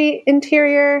spongy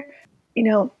interior,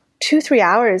 2-3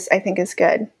 hours, I think is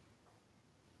good.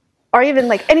 Or even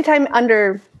like anytime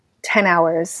under 10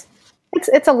 hours.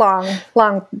 It's a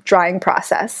long drying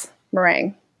process,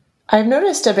 meringue. I've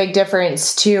noticed a big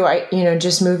difference too.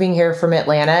 Just moving here from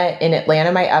Atlanta. In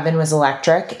Atlanta, my oven was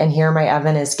electric, and here my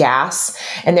oven is gas,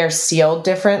 and they're sealed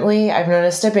differently. I've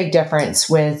noticed a big difference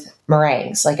with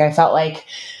meringues. Like I felt like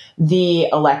the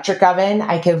electric oven,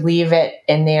 I could leave it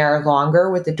in there longer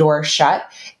with the door shut.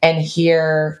 And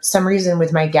here, some reason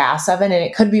with my gas oven, and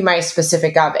it could be my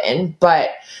specific oven, but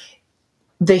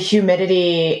the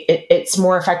humidity, it's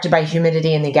more affected by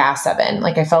humidity in the gas oven.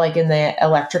 Like I felt like in the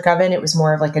electric oven, it was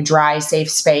more of like a dry, safe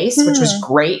space, which was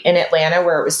great in Atlanta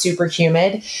where it was super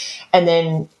humid.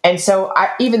 And so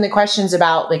even the questions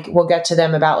about like, we'll get to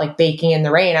them about like baking in the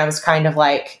rain. I was kind of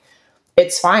like,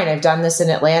 it's fine. I've done this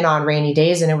in Atlanta on rainy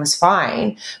days and it was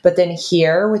fine. But then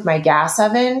here with my gas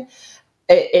oven,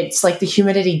 it's like the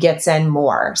humidity gets in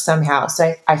more somehow.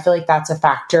 So I feel like that's a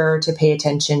factor to pay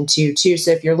attention to too.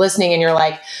 So if you're listening and you're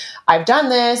like, I've done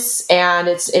this and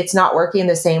it's not working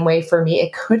the same way for me,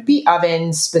 it could be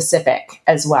oven specific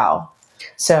as well.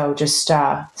 So just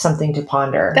something to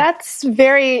ponder. That's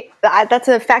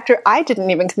a factor I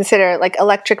didn't even consider, like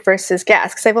electric versus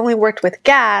gas, because I've only worked with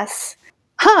gas.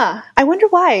 I wonder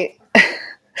why.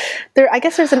 I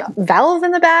guess there's a valve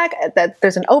in the back, that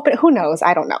there's an open, who knows?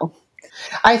 I don't know.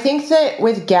 I think that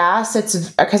with gas,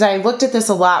 it's because I looked at this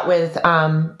a lot with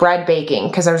bread baking,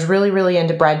 because I was really, really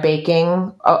into bread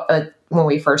baking when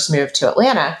we first moved to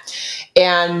Atlanta.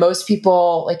 And most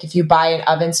people, like if you buy an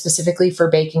oven specifically for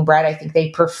baking bread, I think they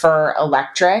prefer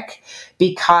electric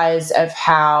because of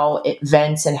how it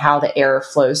vents and how the air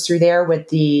flows through there. With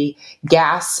the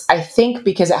gas, I think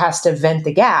because it has to vent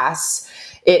the gas,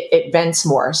 it vents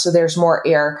more. So there's more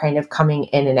air kind of coming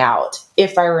in and out,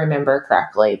 if I remember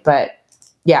correctly. But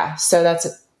yeah, so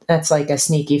that's like a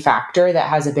sneaky factor that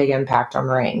has a big impact on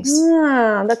meringues.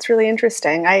 That's really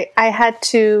interesting. I had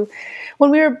to,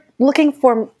 when we were looking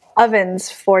for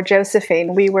ovens for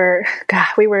Josephine, we were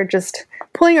just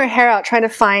pulling our hair out trying to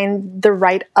find the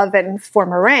right oven for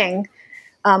meringue.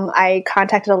 I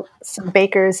contacted some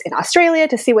bakers in Australia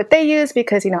to see what they use,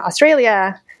 because,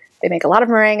 Australia, they make a lot of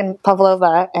meringue and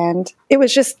pavlova, and it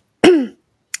was just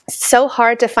so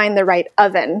hard to find the right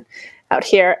oven out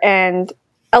here. And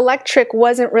electric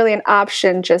wasn't really an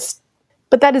option,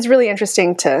 but that is really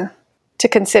interesting to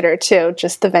consider too,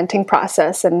 just the venting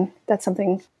process. And that's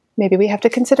something maybe we have to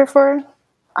consider for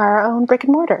our own brick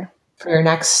and mortar. For your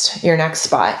next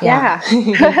spot. Yeah.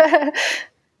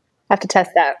 Have to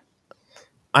test that.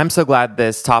 I'm so glad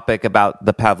this topic about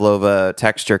the pavlova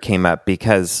texture came up,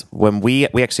 because when we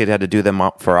actually had to do them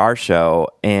for our show,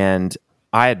 and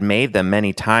I had made them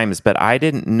many times, but I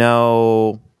didn't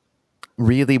know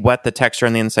really what the texture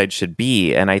on the inside should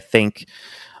be. And I think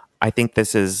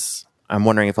I'm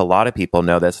wondering if a lot of people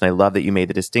know this, and I love that you made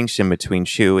the distinction between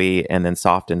chewy and then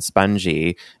soft and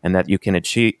spongy, and that you can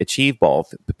achieve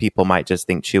both. People might just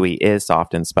think chewy is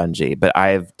soft and spongy, but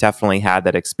I've definitely had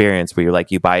that experience where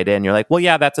you bite it in, you're like, well,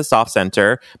 yeah, that's a soft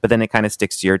center, but then it kind of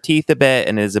sticks to your teeth a bit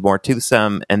and is more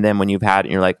toothsome. And then when you've had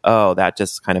it, you're like, oh, that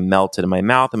just kind of melted in my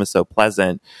mouth and was so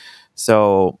pleasant.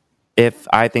 So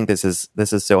I think this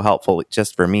is so helpful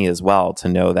just for me as well, to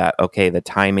know that, okay, the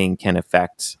timing can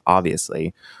affect,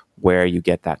 obviously, where you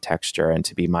get that texture, and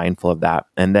to be mindful of that.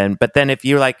 But then if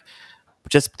you're like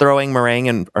just throwing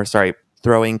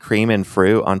throwing cream and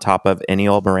fruit on top of any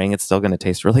old meringue, it's still going to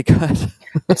taste really good.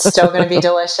 It's still going to be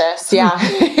delicious. Yeah.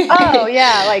 Oh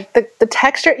yeah. Like the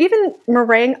texture, even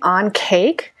meringue on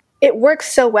cake, it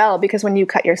works so well, because when you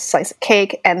cut your slice of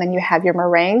cake and then you have your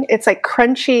meringue, it's like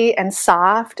crunchy and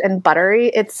soft and buttery.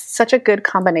 It's such a good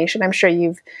combination. I'm sure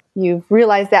you've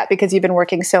realized that because you've been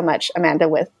working so much, Amanda,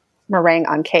 with meringue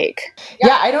on cake.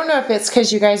 Yeah, I don't know if it's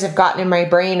because you guys have gotten in my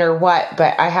brain or what,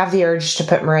 but I have the urge to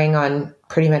put meringue on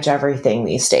pretty much everything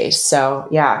these days. So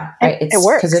yeah, it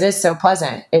works because it is so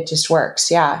pleasant. It just works.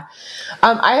 Yeah.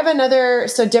 I have another,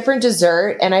 different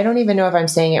dessert, and I don't even know if I'm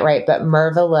saying it right, but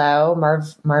Mervelot.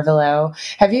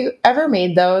 Have you ever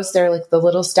made those? They're like the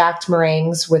little stacked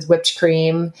meringues with whipped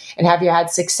cream. And have you had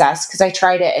success? Because I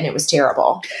tried it and it was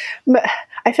terrible.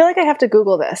 I feel like I have to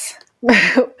Google this.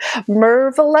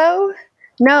 Mervelot?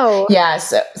 No. Yeah.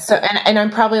 And I'm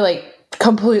probably like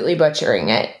completely butchering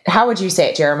it. How would you say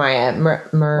it, Jeremiah?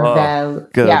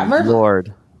 Good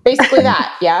Lord. Basically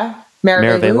that. Yeah.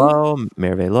 Mervelot.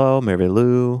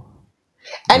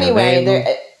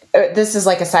 Anyway, this is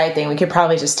like a side thing. We could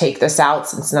probably just take this out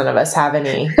since none of us have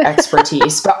any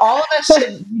expertise, but all of us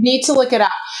need to look it up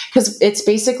because it's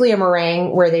basically a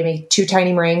meringue where they make 2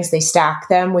 tiny meringues. They stack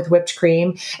them with whipped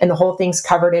cream and the whole thing's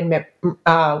covered in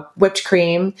whipped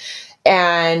cream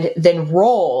and then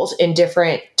rolled in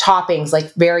different toppings,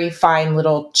 like very fine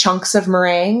little chunks of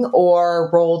meringue or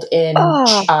rolled in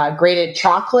grated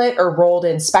chocolate or rolled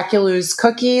in speculoos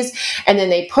cookies. And then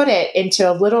they put it into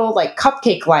a little like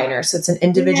cupcake liner. So it's an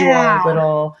individual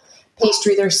little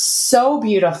pastry. They're so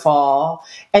beautiful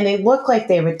and they look like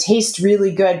they would taste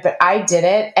really good, but I did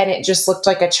it and it just looked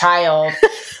like a child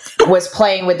was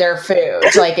playing with their food.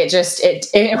 Like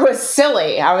it was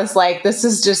silly. I was like, this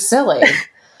is just silly.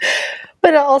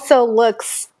 But it also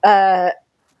looks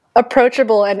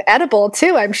approachable and edible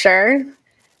too, I'm sure.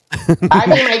 I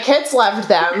mean, my kids loved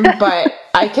them, but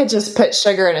I could just put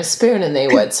sugar in a spoon and they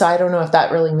would. So I don't know if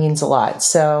that really means a lot.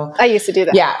 So I used to do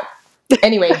that. Yeah.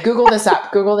 Anyway, Google this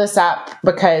up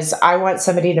because I want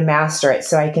somebody to master it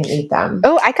so I can eat them.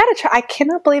 Oh, I gotta try. I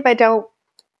cannot believe I don't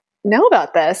know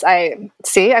about this. I'm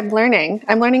learning.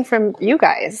 I'm learning from you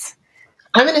guys.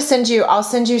 I'll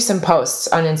send you some posts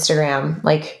on Instagram.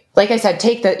 Like I said,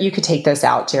 you could take this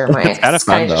out, Jeremiah. It's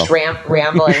kind of just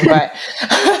rambling, but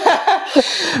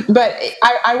but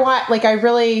I want,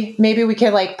 maybe we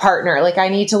could partner. I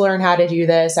need to learn how to do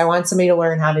this. I want somebody to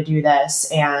learn how to do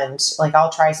this. And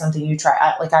I'll try something, you try.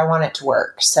 I want it to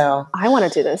work. So I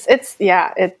want to do this.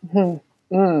 Yeah.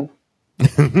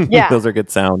 Those are good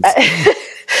sounds.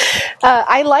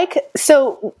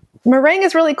 So meringue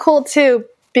is really cool too,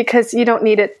 because you don't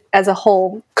need it as a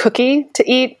whole cookie to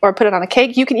eat or put it on a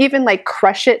cake. You can even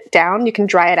crush it down. You can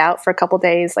dry it out for a couple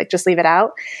days, just leave it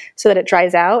out so that it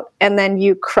dries out. And then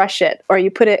you crush it or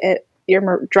you put it in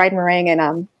your dried meringue in,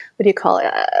 a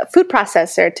food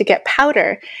processor to get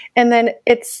powder. And then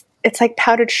it's like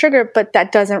powdered sugar, but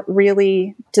that doesn't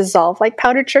really dissolve like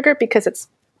powdered sugar because it's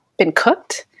been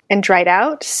cooked and dried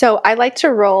out. So I like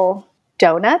to roll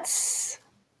donuts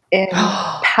in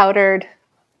powdered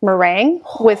meringue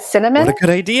with cinnamon. What a good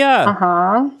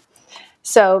idea.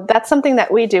 So that's something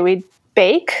that we do. We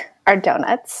bake our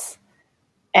donuts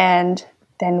and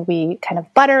then we kind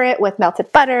of butter it with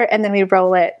melted butter and then we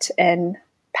roll it in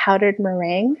powdered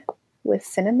meringue with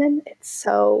cinnamon. It's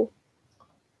so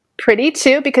pretty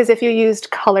too, because if you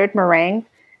used colored meringue,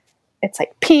 it's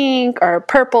like pink or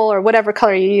purple or whatever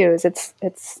color you use.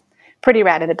 It's pretty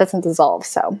rad and it doesn't dissolve.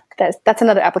 So that's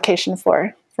another application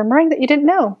for meringue that you didn't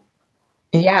know.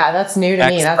 Yeah, that's new to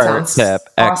me. That sounds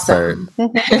awesome.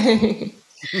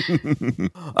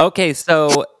 Okay,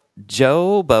 so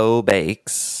Jobo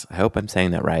Bakes, I hope I'm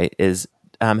saying that right, is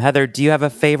Heather, do you have a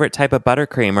favorite type of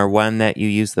buttercream or one that you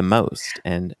use the most?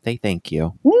 And they thank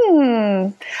you.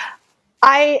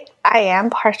 I am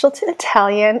partial to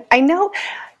Italian. I know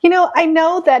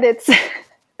that it's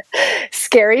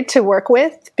scary to work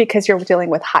with because you're dealing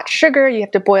with hot sugar. You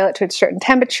have to boil it to a certain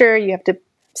temperature. You have to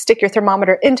stick your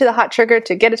thermometer into the hot sugar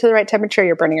to get it to the right temperature.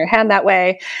 You're burning your hand that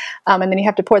way. And then you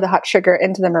have to pour the hot sugar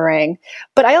into the meringue.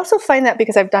 But I also find that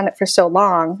because I've done it for so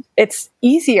long, it's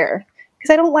easier because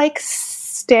I don't like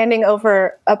standing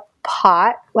over a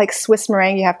pot like Swiss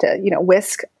meringue. You have to,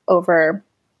 whisk over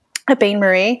a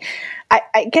bain-marie.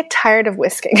 I get tired of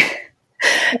whisking.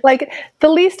 The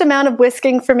least amount of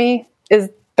whisking for me is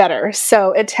better.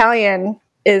 So Italian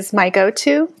is my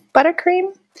go-to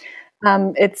buttercream.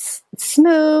 It's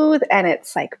smooth and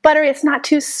it's buttery. It's not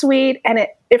too sweet and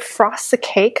it frosts the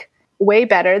cake way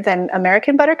better than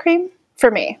American buttercream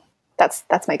for me. That's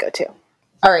my go-to.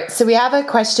 All right. So we have a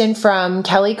question from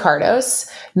Kelly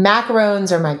Cardos.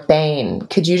 Macarons are my bane.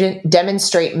 Could you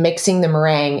demonstrate mixing the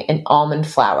meringue and almond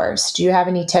flours? Do you have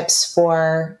any tips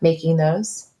for making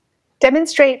those?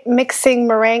 Demonstrate mixing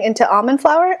meringue into almond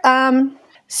flour?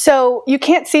 So you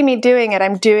can't see me doing it.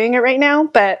 I'm doing it right now,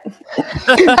 but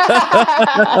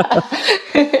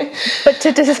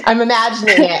I'm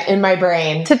imagining it in my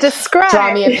brain. To describe,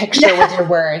 draw me a picture with your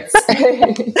words.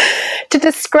 To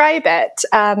describe it,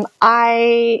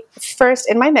 I first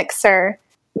in my mixer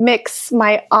mix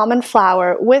my almond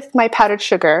flour with my powdered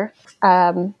sugar,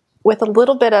 with a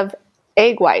little bit of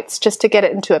egg whites just to get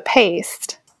it into a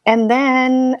paste. And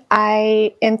then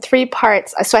in 3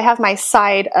 parts, so I have my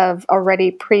side of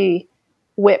already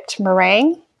pre-whipped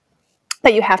meringue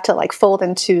that you have to like fold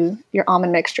into your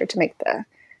almond mixture to make the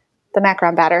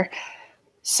macaron batter.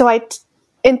 So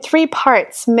in 3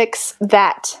 parts, mix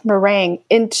that meringue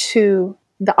into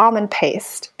the almond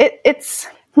paste.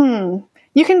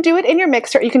 You can do it in your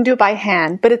mixer, you can do it by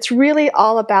hand, but it's really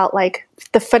all about like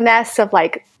the finesse of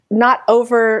like not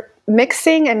over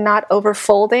mixing and not over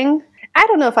folding. I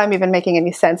don't know if I'm even making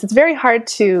any sense. It's very hard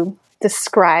to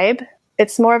describe.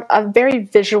 It's more of a very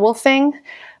visual thing,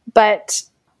 but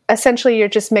essentially you're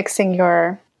just mixing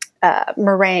your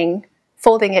meringue,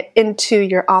 folding it into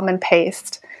your almond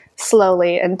paste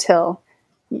slowly until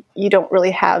you don't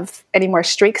really have any more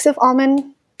streaks of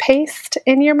almond paste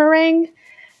in your meringue.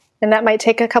 And that might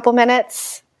take a couple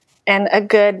minutes and a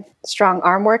good strong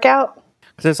arm workout.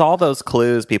 There's all those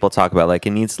clues people talk about, like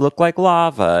it needs to look like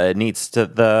lava. It needs to,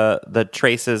 the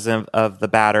traces of the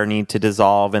batter need to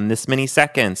dissolve in this many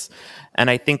seconds. And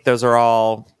I think those are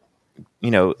all,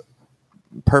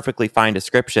 perfectly fine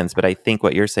descriptions. But I think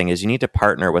what you're saying is you need to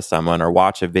partner with someone or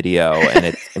watch a video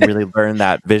and really learn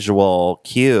that visual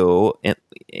cue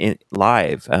in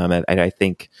live. And I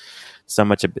think so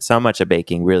much of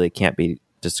baking really can't be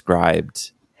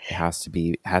described. It has to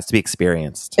be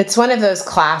experienced. It's one of those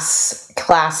class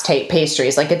type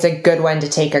pastries. Like it's a good one to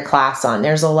take a class on.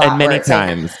 There's a lot and many where it's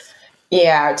times.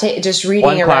 Just reading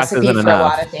One a class recipe for isn't a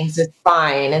enough. lot of things is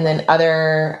fine. And then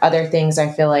other things,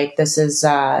 I feel like this is,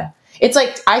 it's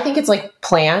like, I think it's like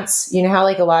plants. You know how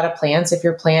like a lot of plants, if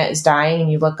your plant is dying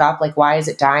and you look up, like, why is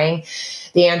it dying?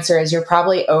 The answer is you're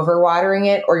probably overwatering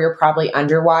it or you're probably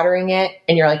underwatering it.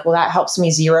 And you're like, well, that helps me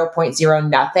 0.0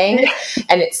 nothing.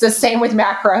 And it's the same with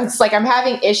macarons. Like I'm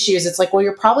having issues. It's like, well,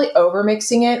 you're probably over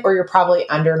mixing it or you're probably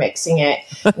under mixing it.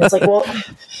 And it's like, well,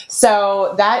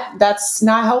 so that's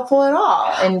not helpful at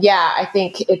all. And yeah, I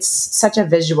think it's such a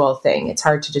visual thing. It's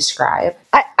hard to describe.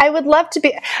 I would love to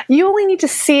be, you only need to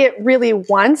see it really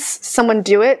once, someone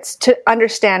do it to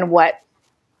understand what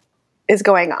is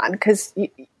going on. Because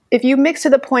if you mix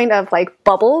to the point of like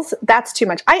bubbles, that's too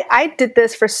much. I did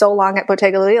this for so long at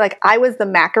Bottega Louis. Like I was the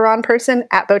macaron person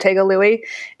at Bottega Louis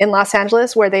in Los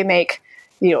Angeles, where they make,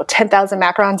 10,000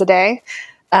 macarons a day.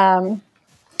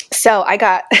 So I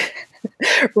got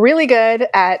really good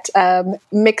at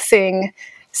mixing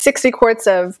 60 quarts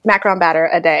of macaron batter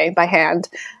a day by hand.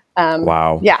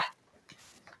 Wow. Yeah.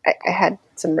 I had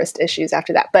some wrist issues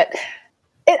after that, but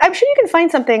I'm sure you can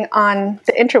find something on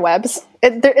the interwebs.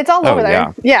 It's all over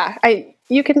there. Yeah.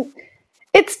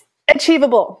 It's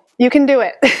achievable. You can do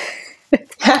it.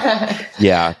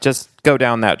 Yeah. Just go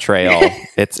down that trail.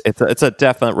 It's a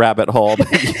definite rabbit hole.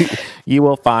 You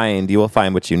will find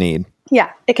what you need.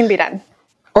 Yeah, it can be done.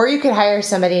 Or you could hire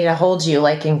somebody to hold you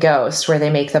like in Ghost where they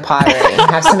make the pottery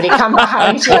and have somebody come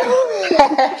behind you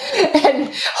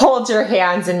and hold your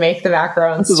hands and make the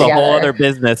macarons This is together. a whole other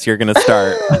business you're going to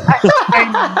start.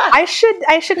 I should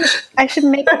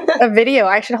make a video.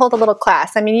 I should hold a little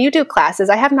class. I mean, you do classes.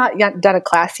 I have not yet done a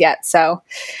class yet. So,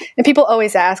 and people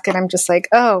always ask and I'm just like,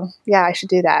 oh yeah, I should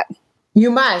do that.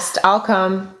 You must. I'll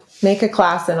come. Make a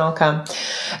class and I'll come.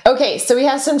 Okay, so we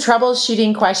have some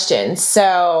troubleshooting questions.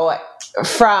 So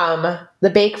from the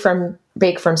Bake From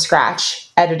Scratch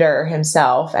editor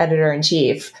himself,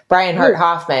 editor-in-chief, Brian Hart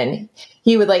Hoffman,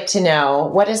 he would like to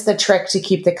know, what is the trick to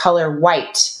keep the color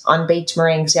white on baked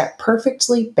meringues yet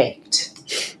perfectly baked?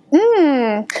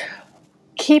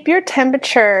 Keep your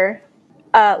temperature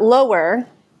lower.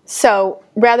 So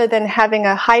rather than having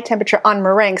a high temperature on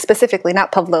meringue specifically,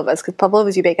 not pavlovas, because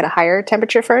pavlovas you bake at a higher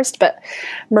temperature first, but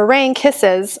meringue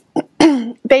kisses,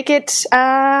 bake it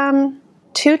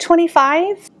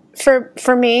 225.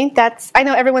 For me, I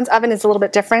know everyone's oven is a little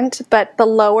bit different, but the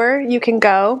lower you can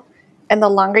go and the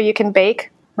longer you can bake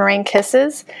meringue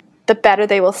kisses, the better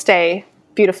they will stay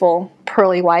beautiful,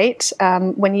 pearly white.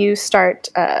 When you start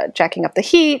jacking up the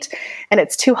heat and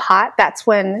it's too hot, that's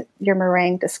when your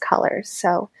meringue discolors.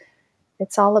 So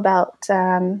it's all about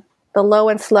the low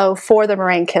and slow for the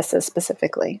meringue kisses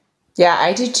specifically. Yeah,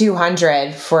 I do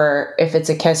 200 for if it's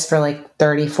a kiss for like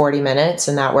 30, 40 minutes,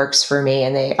 and that works for me.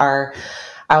 And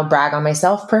I'll brag on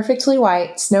myself, perfectly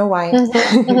white, Snow White.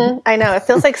 I know. It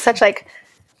feels like such like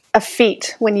a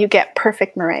feat when you get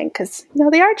perfect meringue because,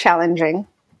 they are challenging.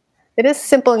 It is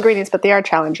simple ingredients, but they are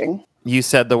challenging. You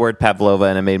said the word pavlova,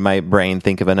 and it made my brain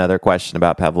think of another question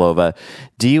about pavlova.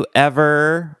 Do you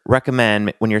ever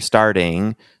recommend when you're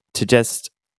starting to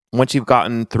just, once you've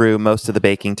gotten through most of the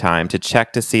baking time, to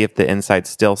check to see if the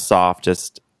inside's still soft,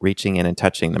 just reaching in and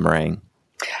touching the meringue?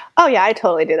 Oh yeah, I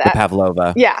totally do The that.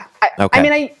 pavlova. Yeah. Okay. I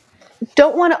mean, I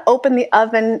don't want to open the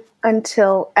oven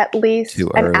until at least Too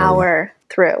an early. hour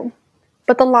through.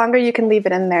 But the longer you can leave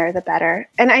it in there, the better.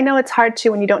 And I know it's hard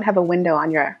too when you don't have a window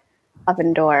on your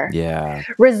oven door. Yeah.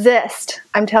 Resist,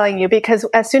 I'm telling you, because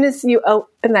as soon as you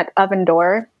open that oven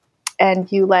door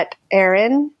and you let air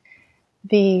in,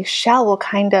 the shell will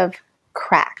kind of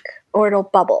crack or it'll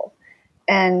bubble.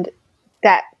 And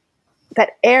that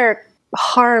air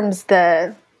harms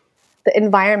the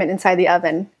environment inside the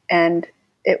oven, and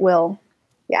it will,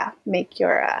 make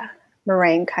your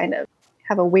meringue kind of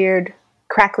have a weird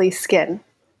crackly skin.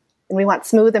 And we want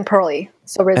smooth and pearly,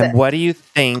 so resist. And what do you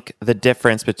think the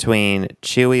difference between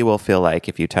chewy will feel like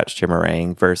if you touched your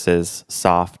meringue versus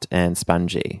soft and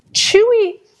spongy?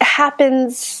 Chewy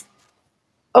happens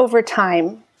over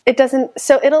time. It doesn't.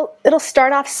 So it'll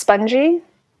start off spongy,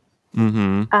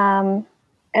 Mm-hmm.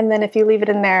 and then if you leave it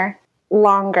in there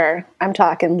longer, I'm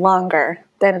talking longer,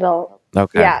 then it'll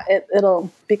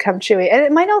become chewy. And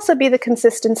it might also be the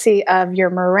consistency of your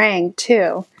meringue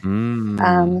too.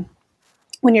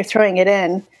 When you're throwing it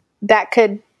in, that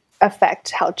could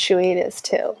affect how chewy it is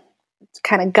too. It's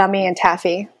kind of gummy and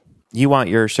taffy. You want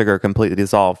your sugar completely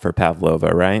dissolved for pavlova,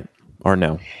 right? Or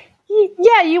no?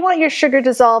 Yeah, you want your sugar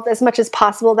dissolved as much as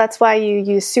possible. That's why you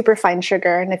use superfine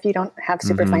sugar. And if you don't have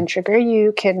superfine sugar,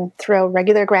 you can throw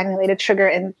regular granulated sugar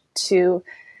into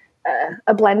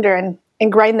a blender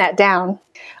and grind that down.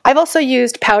 I've also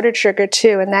used powdered sugar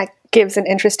too, and that gives an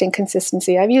interesting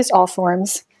consistency. I've used all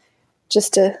forms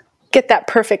just to get that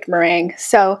perfect meringue.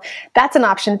 So that's an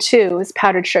option too, is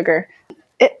powdered sugar.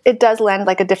 It does lend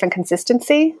like a different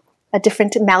consistency, a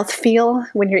different mouthfeel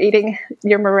when you're eating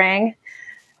your meringue.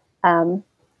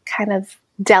 Kind of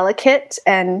delicate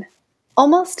and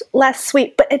almost less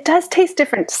sweet, but it does taste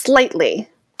different slightly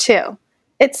too.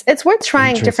 It's worth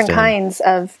trying different kinds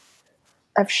of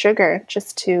sugar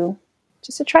just to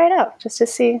try it out, just to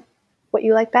see what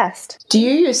you like best. Do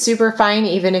you use superfine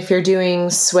even if you're doing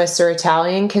Swiss or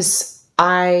Italian? Because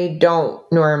I don't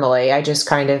normally. I just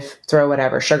kind of throw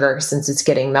whatever sugar since it's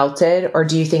getting melted. Or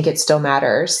do you think it still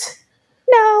matters?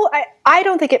 No, I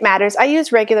don't think it matters. I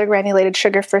use regular granulated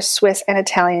sugar for Swiss and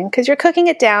Italian because you're cooking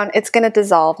it down. It's going to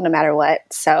dissolve no matter what.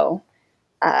 So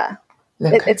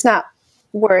it's not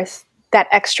worth that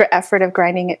extra effort of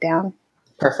grinding it down.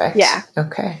 Perfect. Yeah.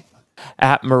 Okay.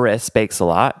 At Maris Bakes a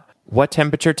Lot, what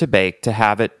temperature to bake to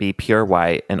have it be pure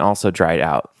white and also dried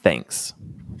out? Thanks.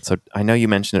 So I know you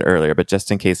mentioned it earlier, but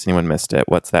just in case anyone missed it,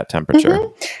 what's that temperature?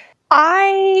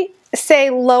 I say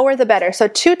lower the better. So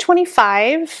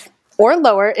 225 or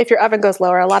lower if your oven goes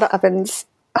lower. A lot of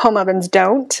home ovens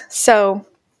don't. So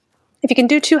if you can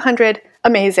do 200,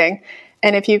 amazing.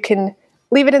 And if you can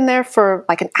leave it in there for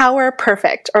like an hour,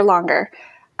 perfect, or longer.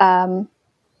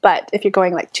 But if you're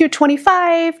going like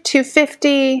 225,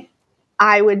 250,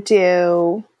 I would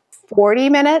do 40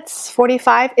 minutes,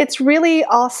 45. It's really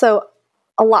also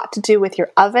a lot to do with your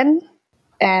oven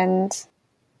and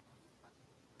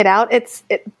it out.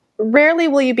 Rarely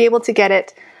will you be able to get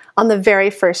it on the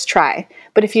very first try.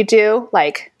 But if you do,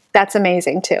 like, that's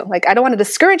amazing too. Like, I don't want to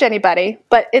discourage anybody,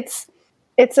 but it's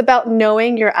about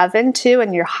knowing your oven too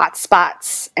and your hot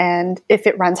spots and if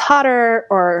it runs hotter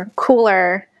or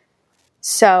cooler.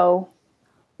 So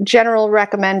general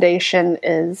recommendation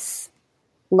is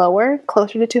lower,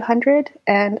 closer to 200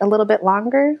 and a little bit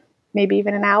longer, maybe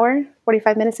even an hour,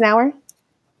 45 minutes, an hour.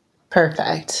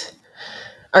 Perfect.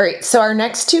 All right. So our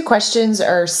next two questions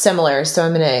are similar. So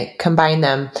I'm going to combine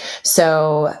them.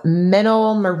 So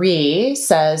Minel Marie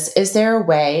says, is there a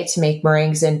way to make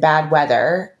meringues in bad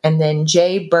weather? And then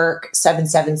J Burke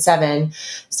 777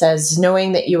 says,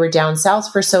 knowing that you were down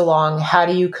south for so long, how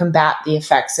do you combat the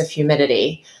effects of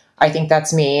humidity? I think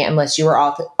that's me, unless you were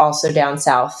also down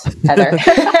south, Heather.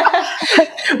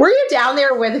 Were you down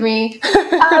there with me?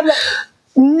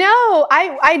 No,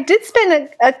 I did spend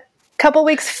a couple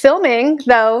weeks filming,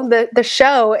 though, the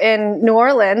show in New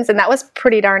Orleans, and that was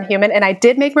pretty darn humid, and I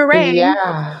did make meringue.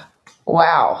 Yeah.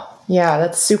 Wow. Yeah,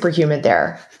 that's super humid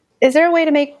there. Is there a way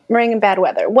to make meringue in bad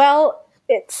weather? Well,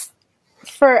 it's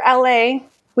for LA,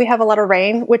 we have a lot of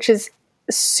rain, which is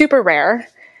super rare,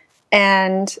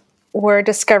 and we're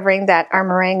discovering that our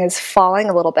meringue is falling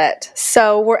a little bit.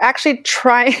 So we're actually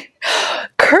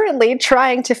currently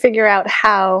trying to figure out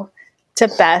how to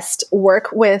best work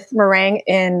with meringue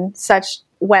in such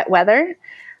wet weather.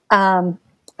 I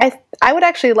would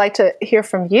actually like to hear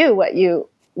from you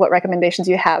what recommendations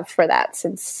you have for that,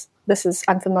 since this is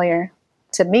unfamiliar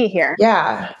to me here.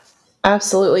 Yeah,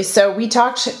 absolutely. So we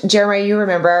talked, Jeremiah, you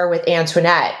remember, with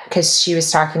Antoinette, because she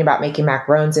was talking about making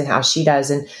macarons and how she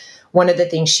does. And one of the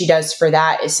things she does for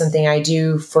that is something I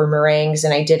do for meringues,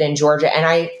 and I did in Georgia. And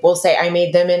I will say I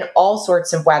made them in all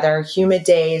sorts of weather, humid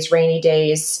days, rainy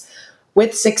days,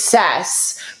 with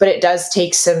success, but it does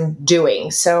take some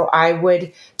doing. So I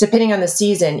would, depending on the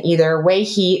season, either way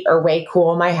heat or way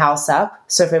cool my house up.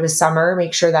 So if it was summer,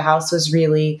 make sure the house was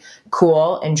really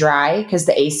cool and dry, because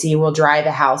the AC will dry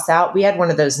the house out. We had one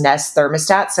of those Nest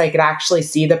thermostats, so I could actually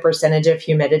see the percentage of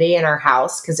humidity in our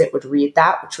house because it would read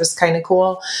that, which was kind of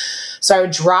cool. So I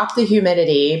would drop the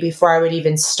humidity before I would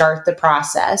even start the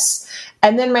process.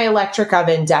 And then my electric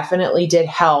oven definitely did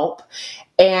help.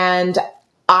 And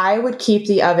I would keep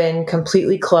the oven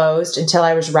completely closed until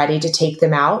I was ready to take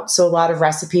them out. So a lot of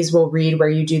recipes will read where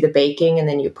you do the baking and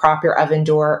then you prop your oven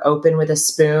door open with a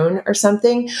spoon or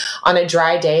something. On a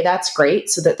dry day, that's great,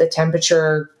 so that the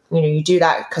temperature, you do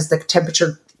that because the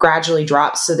temperature gradually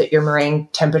drops so that your meringue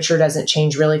temperature doesn't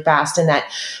change really fast, and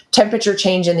that temperature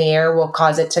change in the air will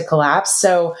cause it to collapse.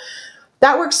 So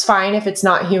that works fine if it's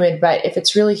not humid, but if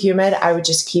it's really humid, I would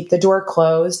just keep the door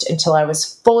closed until I was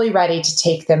fully ready to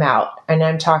take them out. And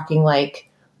I'm talking like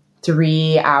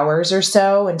 3 hours or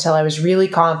so, until I was really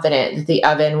confident that the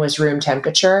oven was room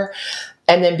temperature.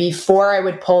 And then before I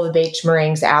would pull the baked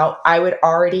meringues out, I would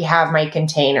already have my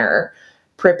container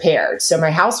prepared. So my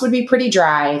house would be pretty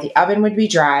dry, the oven would be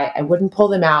dry, I wouldn't pull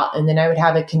them out, and then I would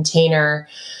have a container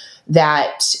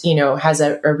that, has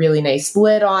a really nice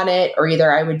lid on it, or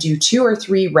either I would do 2 or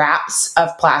 3 wraps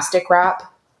of plastic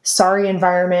wrap. Sorry,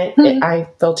 environment. I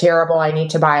feel terrible. I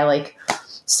need to buy like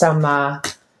some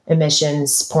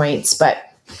emissions points. But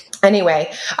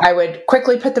anyway, I would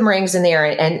quickly put the meringues in there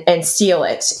and seal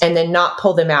it, and then not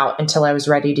pull them out until I was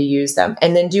ready to use them.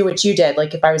 And then do what you did.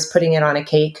 Like if I was putting it on a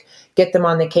cake, get them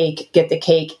on the cake, get the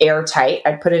cake airtight.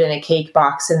 I'd put it in a cake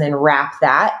box and then wrap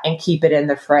that and keep it in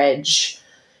the fridge.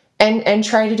 And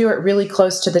try to do it really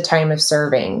close to the time of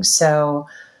serving. So,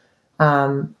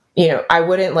 I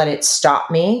wouldn't let it stop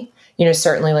me.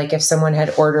 Certainly like if someone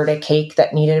had ordered a cake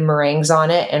that needed meringues on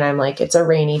it and I'm like, it's a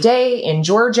rainy day in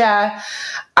Georgia,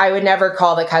 I would never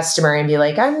call the customer and be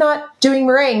like, I'm not doing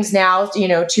meringues now,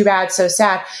 too bad, so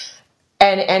sad.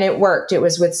 And it worked. It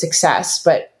was with success,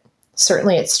 but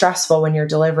certainly it's stressful when you're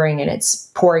delivering and it's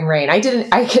pouring rain.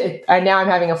 Now I'm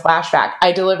having a flashback.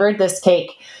 I delivered this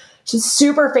cake to a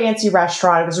super fancy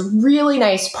restaurant. It was a really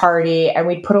nice party, and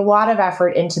we put a lot of effort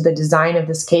into the design of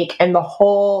this cake, and the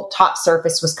whole top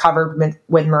surface was covered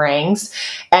with meringues,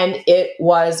 and it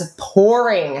was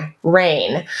pouring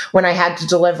rain when I had to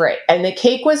deliver it, and the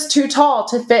cake was too tall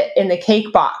to fit in the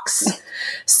cake box.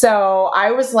 So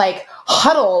I was like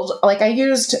huddled, like I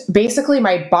used basically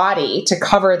my body to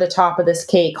cover the top of this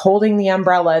cake, holding the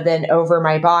umbrella then over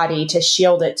my body to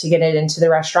shield it to get it into the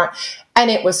restaurant. And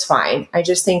it was fine. I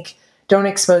just think don't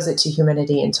expose it to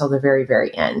humidity until the very,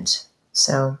 very end.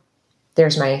 So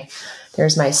there's my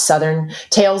Southern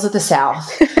Tales of the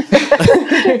South.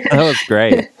 That was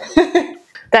great.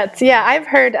 I've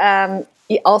heard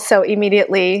also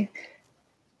immediately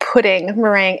putting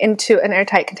meringue into an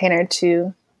airtight container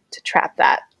to trap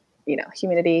that,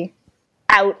 humidity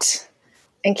out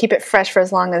and keep it fresh for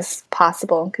as long as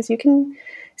possible, because you can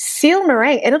seal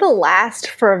meringue and it'll last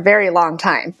for a very long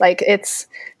time. Like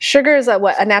sugar is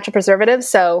a natural preservative,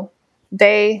 so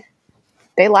they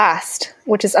last,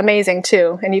 which is amazing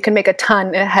too. And you can make a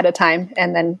ton ahead of time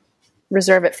and then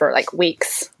reserve it for like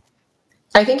weeks.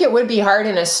 I think it would be hard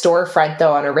in a storefront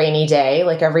though on a rainy day.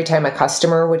 Like every time a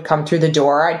customer would come through the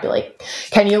door, I'd be like,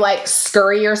 can you like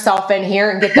scurry yourself in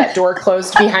here and get that door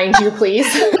closed behind you,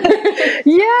 please?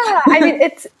 Yeah. I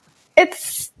mean,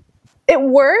 it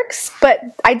works, but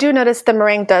I do notice the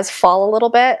meringue does fall a little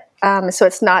bit. So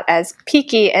it's not as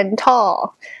peaky and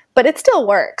tall, but it still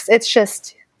works. It's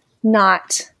just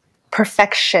not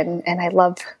perfection. And I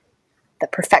love the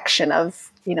perfection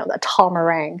of, the tall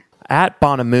meringue. At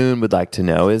Bonamoon would like to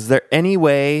know, is there any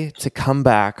way to come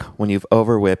back when you've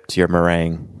overwhipped your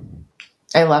meringue?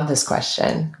 I love this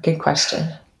question. Good question.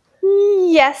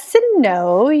 Yes and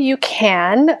no, you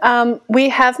can. We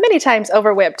have many times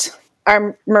overwhipped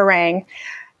our meringue.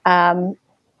 And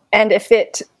if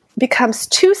it becomes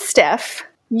too stiff,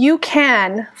 you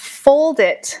can fold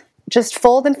it, just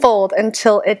fold and fold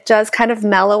until it does kind of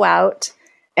mellow out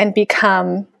and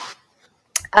become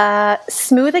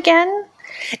smooth again.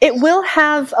 It will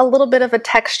have a little bit of a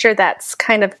texture that's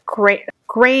kind of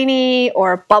grainy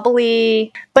or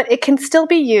bubbly, but it can still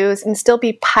be used and still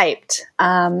be piped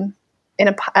in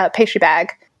a pastry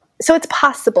bag. So it's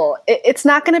possible. It's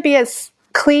not going to be as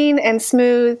clean and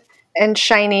smooth and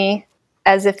shiny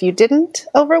as if you didn't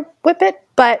overwhip it,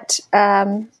 but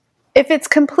If it's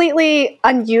completely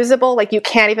unusable, like you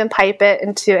can't even pipe it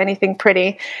into anything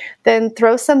pretty, then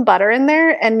throw some butter in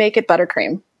there and make it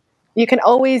buttercream. You can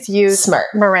always use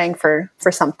meringue for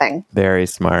something. Very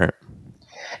smart.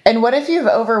 And what if you've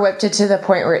over whipped it to the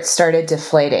point where it started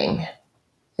deflating?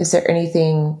 Is there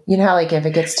anything, you know how like if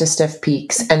it gets to stiff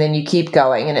peaks and then you keep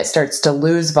going and it starts to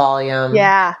lose volume?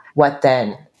 Yeah. What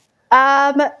then?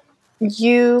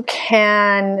 You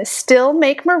can still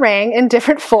make meringue in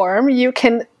different form. You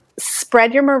can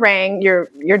spread your meringue,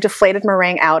 your deflated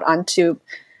meringue out onto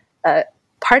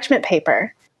parchment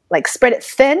paper. Like spread it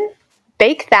thin,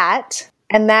 bake that,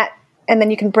 and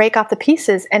then you can break off the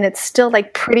pieces, and it's still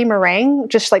like pretty meringue,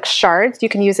 just like shards. You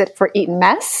can use it for eaten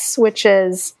mess, which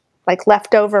is like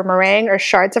leftover meringue or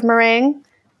shards of meringue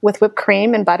with whipped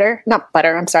cream and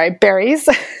berries.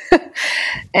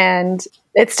 And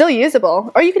it's still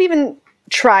usable. Or you could even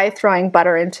try throwing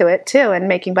butter into it too and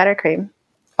making buttercream.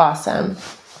 Awesome.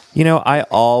 You know, I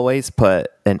always put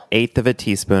 1/8 of a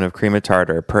teaspoon of cream of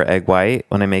tartar per egg white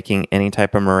when I'm making any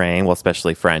type of meringue, well,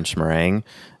 especially French meringue.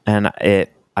 And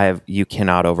you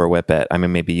cannot over whip it. I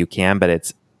mean, maybe you can, but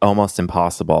it's almost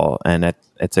impossible. And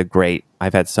it's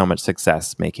I've had so much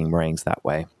success making meringues that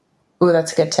way. Ooh,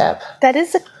 that's a good tip. That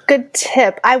is a good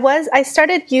tip. I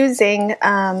started using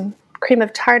cream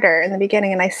of tartar in the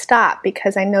beginning, and I stopped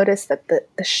because I noticed that the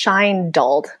shine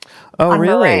dulled on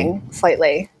meringue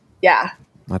slightly. Yeah.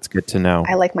 That's good to know.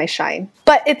 I like my shine.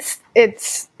 But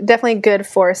it's definitely good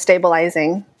for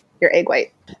stabilizing your egg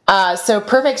white. So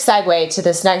perfect segue to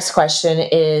this next question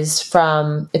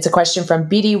it's a question from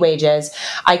BD Wages.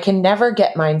 I can never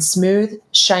get mine smooth,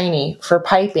 shiny for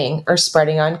piping or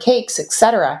spreading on cakes,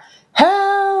 etc.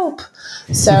 Help!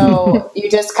 So you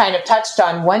just kind of touched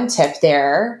on one tip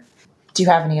there. Do you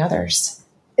have any others?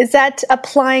 Is that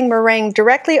applying meringue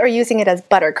directly or using it as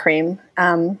buttercream?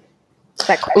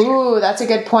 That question. Ooh, that's a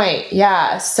good point.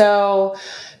 Yeah. So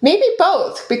maybe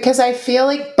both, because I feel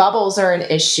like bubbles are an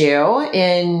issue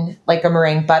in like a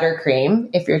meringue buttercream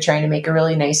if you're trying to make a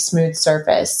really nice smooth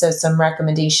surface. So some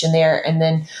recommendation there. And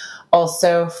then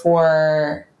also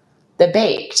for the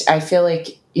baked, I feel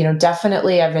like,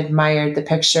 definitely I've admired the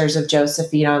pictures of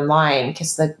Josephine online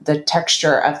because the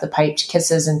texture of the piped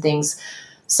kisses and things,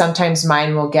 sometimes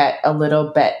mine will get a little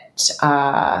bit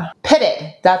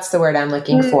pitted. That's the word I'm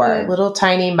looking for. Little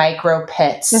tiny micro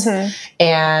pits. Mm-hmm.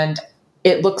 And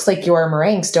it looks like your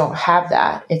meringues don't have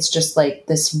that. It's just like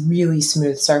this really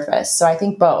smooth surface. So I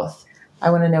think both. I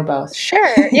want to know both.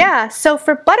 Sure. Yeah. So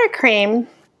for buttercream,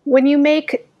 when you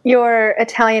make your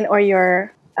Italian or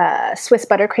your Swiss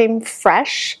buttercream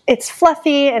fresh, it's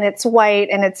fluffy and it's white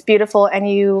and it's beautiful, and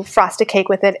you frost a cake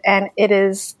with it, and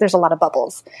there's a lot of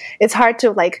bubbles. It's hard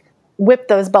to like whip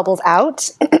those bubbles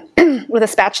out with a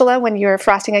spatula when you're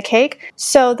frosting a cake.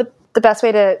 So the best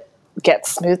way to get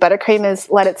smooth buttercream is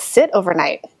let it sit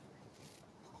overnight.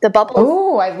 The bubbles.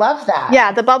 Ooh, I love that.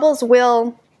 Yeah, the bubbles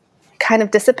will kind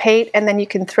of dissipate, and then you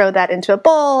can throw that into a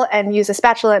bowl and use a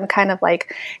spatula and kind of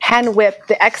like hand whip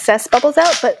the excess bubbles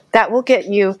out, but that will get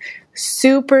you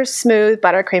super smooth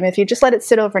buttercream if you just let it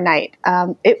sit overnight.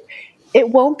 It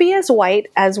won't be as white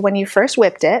as when you first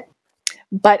whipped it,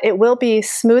 but it will be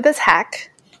smooth as heck.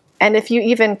 And if you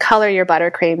even color your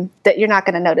buttercream, that you're not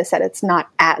going to notice that it's not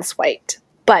as white,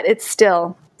 but it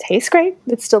still tastes great.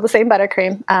 It's still the same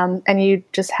buttercream, and you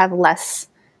just have less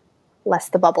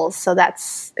the bubbles. So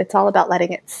it's all about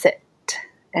letting it sit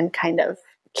and kind of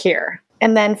cure.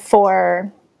 And then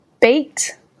for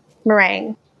baked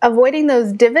meringue, avoiding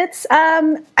those divots,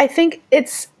 I think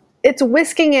it's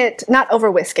whisking it, not over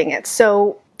whisking it.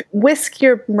 So whisk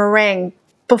your meringue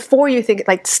before you think,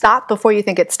 like stop before you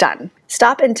think it's done.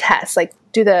 Stop and test, like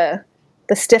do the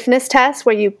stiffness test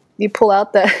where you pull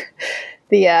out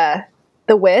the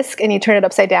whisk and you turn it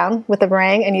upside down with the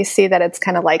meringue and you see that it's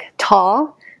kind of like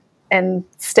tall and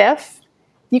stiff.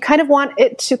 You kind of want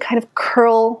it to kind of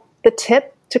curl, the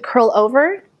tip to curl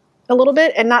over a little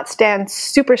bit and not stand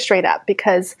super straight up,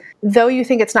 because though you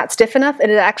think it's not stiff enough, it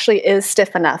actually is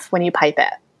stiff enough when you pipe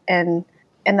it. And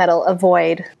that'll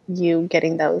avoid you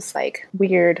getting those like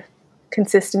weird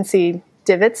consistency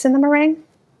divots in the meringue.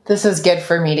 This is good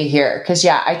for me to hear because,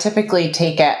 I typically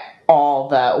take it all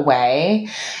the way,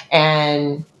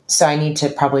 and so I need to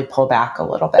probably pull back a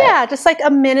little bit. Yeah, just like a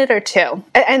minute or two.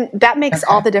 And that makes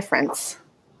all the difference.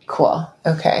 Cool.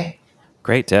 Okay.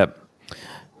 Great tip.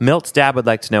 Milt's dad would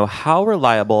like to know, how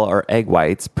reliable are egg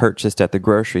whites purchased at the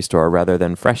grocery store rather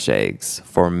than fresh eggs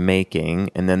for making?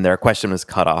 And then their question was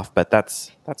cut off, but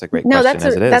that's a great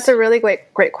question. That's a really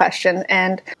great question.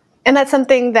 And that's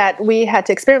something that we had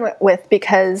to experiment with,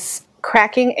 because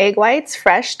cracking egg whites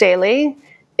fresh daily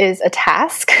is a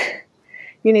task.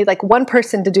 You need like one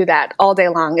person to do that all day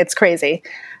long. It's crazy.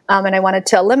 And I wanted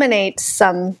to eliminate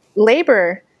some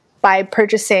labor by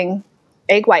purchasing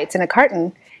egg whites in a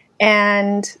carton.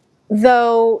 And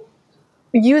though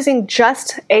using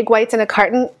just egg whites in a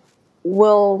carton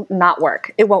will not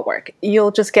work. It won't work.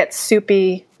 You'll just get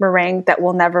soupy meringue that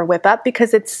will never whip up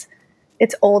because it's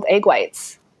old egg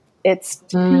whites. It's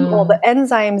too old. The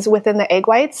enzymes within the egg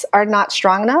whites are not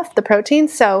strong enough, the protein,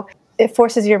 so it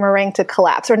forces your meringue to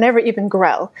collapse or never even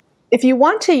grow. If you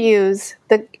want to use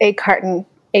the egg carton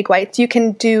egg whites, you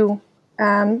can do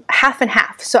half and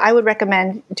half. So I would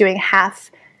recommend doing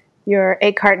half your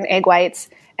egg carton egg whites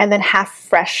and then half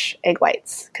fresh egg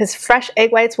whites, because fresh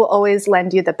egg whites will always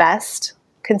lend you the best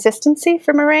consistency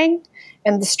for meringue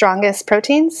and the strongest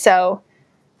proteins. So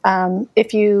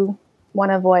if you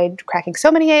want to avoid cracking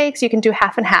so many eggs, you can do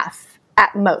half and half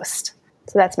at most.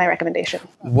 So that's my recommendation.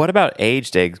 What about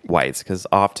aged egg whites? Because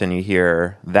often you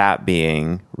hear that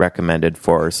being recommended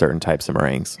for certain types of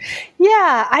meringues.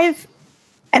 Yeah, I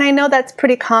know that's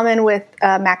pretty common with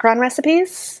macaron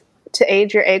recipes to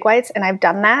age your egg whites, and I've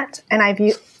done that. And I've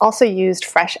also used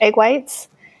fresh egg whites.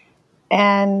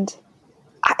 And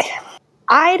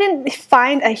I didn't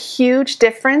find a huge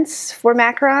difference for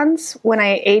macarons when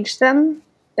I aged them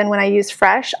than when I use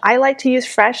fresh. I like to use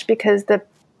fresh because the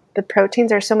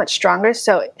proteins are so much stronger.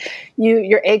 So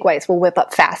your egg whites will whip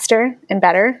up faster and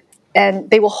better, and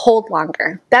they will hold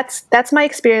longer. That's my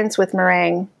experience with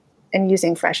meringue and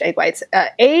using fresh egg whites.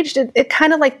 Aged, it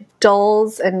kind of like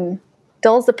dulls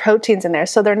the proteins in there,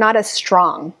 so they're not as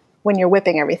strong when you're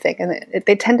whipping everything, and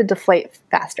they tend to deflate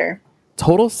faster.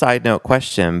 Total side note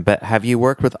question, but have you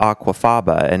worked with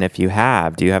aquafaba? And if you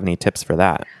have, do you have any tips for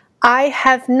that? I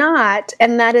have not,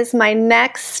 and that is my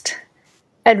next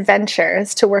adventure,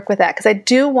 is to work with that, because I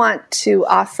do want to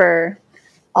offer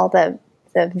all the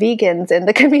vegans in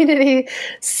the community,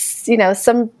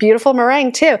 some beautiful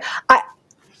meringue too. I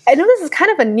know this is kind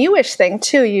of a newish thing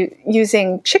too,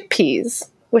 using chickpeas,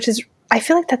 which is, I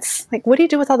feel like that's like, what do you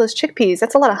do with all those chickpeas?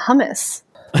 That's a lot of hummus.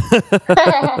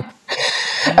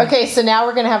 Okay, so now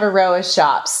we're going to have a row of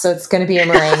shops. So it's going to be a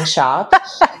meringue shop,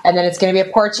 and then it's going to be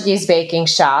a Portuguese baking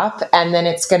shop, and then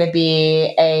it's going to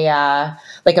be a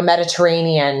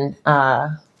Mediterranean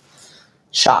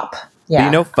shop. Yeah.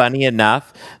 But funny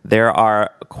enough, there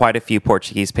are quite a few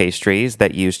Portuguese pastries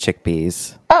that use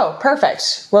chickpeas. Oh,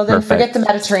 perfect. Well, then forget the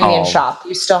Mediterranean shop.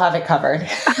 You still have it covered.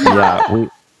 Yeah,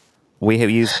 we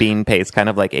have used bean paste, kind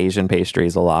of like Asian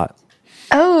pastries, a lot.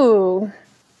 Oh,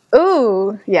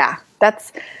 yeah.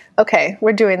 That's okay.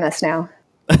 We're doing this now.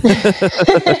 I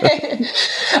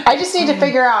just need to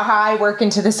figure out how I work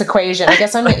into this equation. I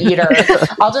guess I'm an eater.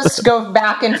 I'll just go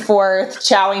back and forth,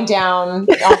 chowing down.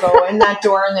 I'll go in that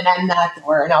door and then end that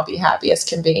door, and I'll be happy as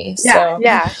can be.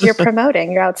 Yeah. You're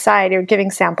promoting. You're outside. You're giving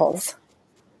samples.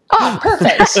 Oh,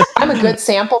 perfect. I'm a good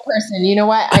sample person. You know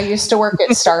what? I used to work at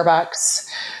Starbucks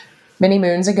many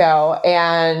moons ago,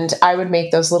 and I would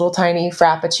make those little tiny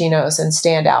frappuccinos and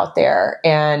stand out there,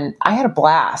 and I had a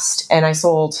blast, and I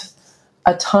sold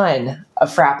a ton of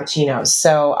frappuccinos.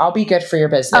 So I'll be good for your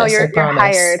business. Oh, you're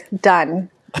hired. Done.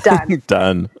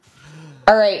 Done.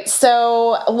 All right.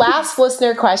 So last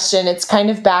listener question, it's kind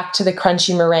of back to the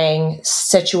crunchy meringue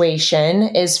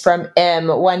situation, is from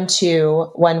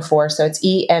M1214. So it's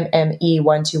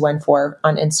EMME1214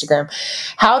 on Instagram.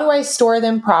 How do I store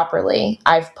them properly?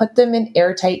 I've put them in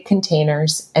airtight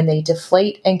containers and they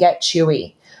deflate and get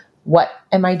chewy. What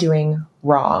am I doing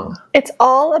wrong? It's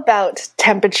all about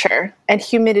temperature and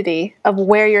humidity of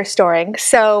where you're storing.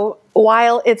 So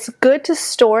while it's good to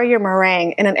store your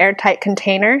meringue in an airtight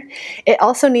container, it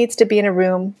also needs to be in a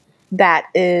room that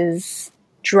is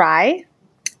dry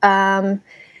and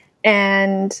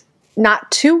not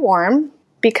too warm,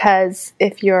 because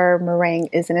if your meringue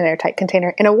is in an airtight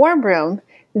container in a warm room,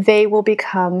 they will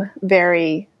become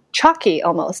very chalky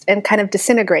almost and kind of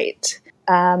disintegrate.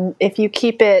 If you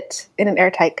keep it in an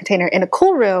airtight container in a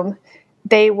cool room,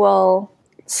 they will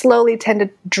slowly tend to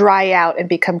dry out and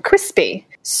become crispy.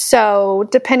 So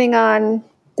depending on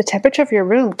the temperature of your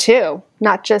room too,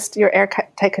 not just your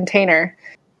airtight container,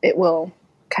 it will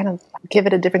kind of give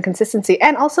it a different consistency.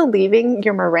 And also leaving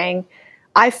your meringue,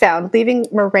 I found leaving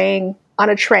meringue on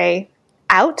a tray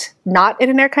out, not in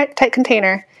an airtight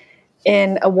container,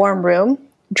 in a warm room,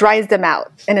 dries them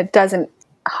out, and it doesn't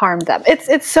harm them.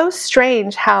 It's so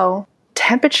strange how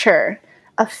temperature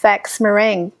affects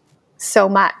meringue so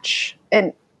much,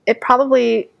 and it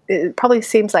probably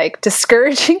seems like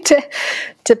discouraging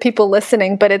to people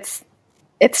listening, but it's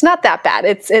not that bad.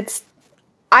 It's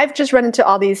I've just run into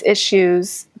all these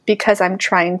issues because I'm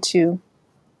trying to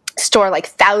store like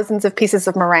thousands of pieces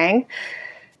of meringue,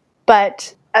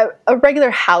 but a regular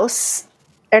house,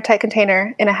 airtight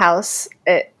container in a house,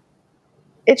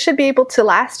 it should be able to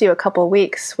last you a couple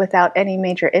weeks without any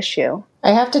major issue.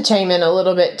 I have to chime in a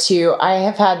little bit too. I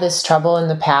have had this trouble in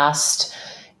the past,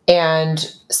 and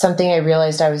something I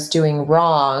realized I was doing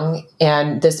wrong,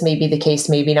 and this may be the case,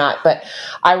 maybe not, but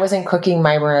I wasn't cooking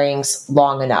my meringues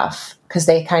long enough because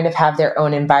they kind of have their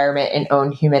own environment and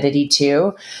own humidity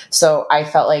too. So I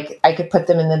felt like I could put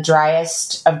them in the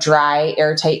driest of dry,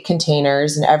 airtight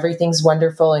containers and everything's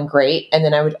wonderful and great. And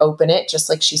then I would open it, just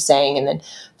like she's saying, and then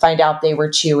find out they were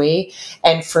chewy.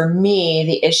 And for me,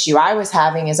 the issue I was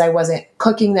having is I wasn't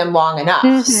cooking them long enough.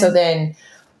 Mm-hmm. So then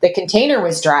the container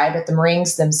was dry, but the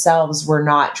meringues themselves were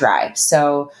not dry.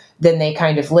 So then they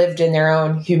kind of lived in their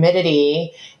own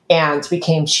humidity and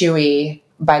became chewy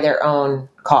by their own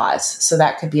cause. So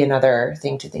that could be another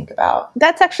thing to think about.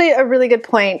 That's actually a really good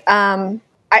point.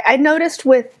 I noticed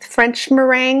with French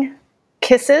meringue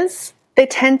kisses, they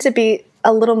tend to be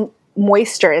a little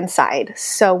moister inside.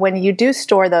 So when you do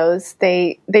store those,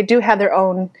 they do have their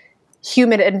own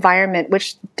humid environment,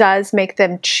 which does make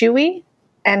them chewy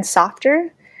and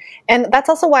softer. And that's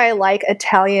also why I like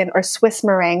Italian or Swiss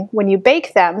meringue when you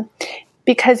bake them,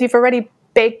 because you've already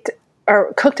baked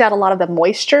or cooked out a lot of the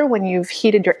moisture when you've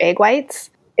heated your egg whites.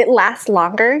 It lasts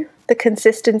longer. The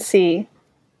consistency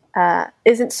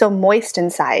isn't so moist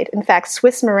inside. In fact,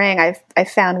 Swiss meringue, I've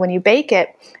found when you bake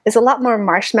it, is a lot more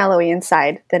marshmallowy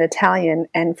inside than Italian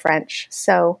and French.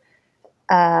 So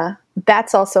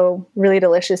that's also really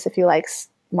delicious if you like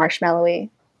marshmallowy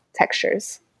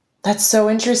textures. That's so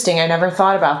interesting. I never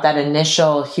thought about that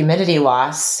initial humidity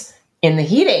loss in the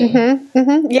heating. Mm-hmm,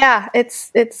 mm-hmm. Yeah,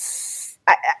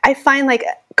 I find like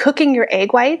cooking your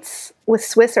egg whites with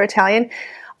Swiss or Italian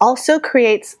also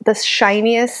creates the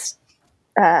shiniest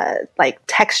like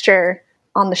texture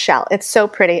on the shell. It's so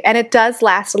pretty. And it does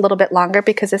last a little bit longer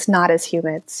because it's not as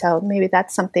humid. So maybe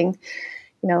that's something,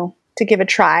 to give a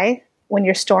try when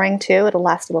you're storing too. It'll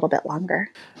last a little bit longer.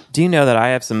 Do you know that I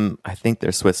have I think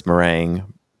they're Swiss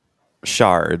meringue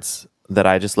shards that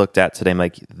I just looked at today. I'm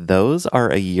like, those are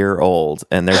a year old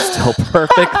and they're still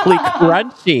perfectly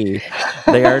crunchy.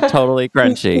 They are totally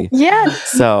crunchy. Yeah.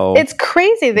 So it's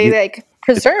crazy. They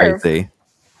preserve. Crazy.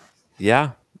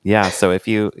 Yeah. Yeah. So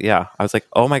I was like,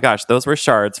 oh my gosh, those were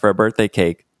shards for a birthday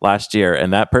cake last year.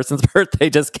 And that person's birthday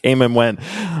just came and went.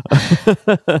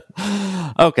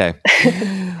 Okay.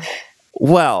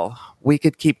 Well, we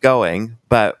could keep going,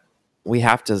 but we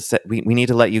have to we need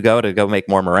to let you go make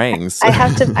more meringues. I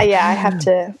have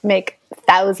to make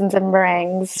thousands of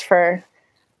meringues for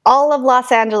all of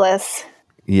Los Angeles.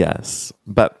 Yes.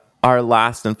 But our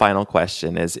last and final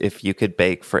question is, if you could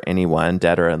bake for anyone,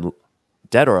 dead or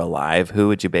alive, who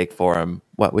would you bake for them?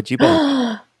 What would you bake?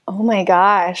 Oh my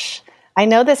gosh. I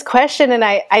know this question and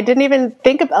I didn't even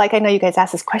think about, I know you guys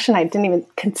asked this question. I didn't even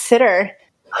consider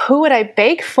who would I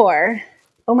bake for?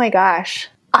 Oh my gosh.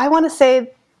 I want to say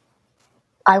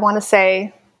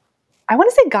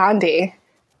Gandhi.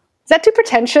 Is that too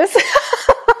pretentious?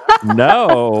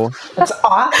 No. That's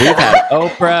awesome. We've had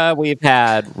Oprah. We've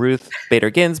had Ruth Bader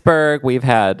Ginsburg. We've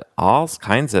had all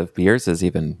kinds of yours is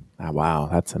even. Oh, wow,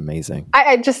 that's amazing.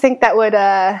 I just think that would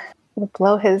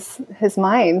blow his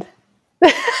mind.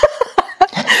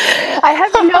 I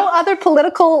have no other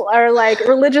political or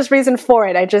religious reason for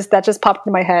it. That just popped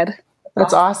in my head.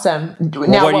 That's awesome. Well,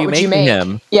 now, what would you make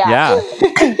him? Yeah.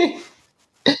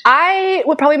 I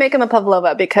would probably make him a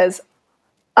pavlova because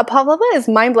a pavlova is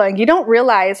mind-blowing. You don't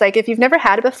realize, if you've never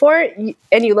had it before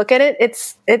and you look at it,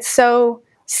 it's so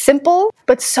simple,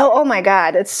 but so, oh my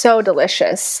God, it's so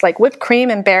delicious. Like whipped cream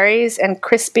and berries and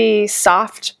crispy,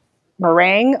 soft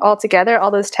meringue all together,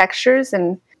 all those textures.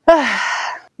 And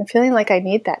I'm feeling like I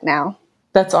need that now.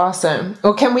 That's awesome.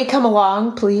 Well, can we come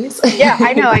along, please? Yeah,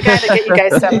 I know. I got to get you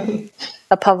guys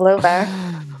a pavlova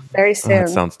very soon. That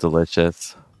sounds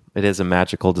delicious. It is a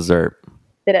magical dessert.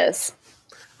 It is.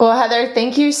 Well, Heather,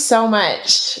 thank you so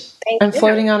much. I'm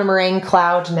floating on a meringue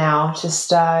cloud now,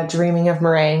 just dreaming of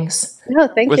meringues. No,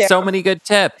 thank you. With so many good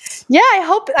tips. Yeah, I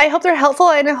hope they're helpful,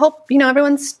 and I hope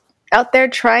everyone's out there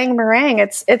trying meringue.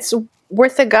 It's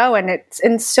worth a go, and it's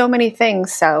in so many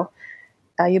things. So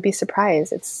you'll be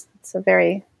surprised. It's a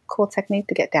very cool technique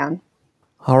to get down.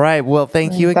 All right. Well,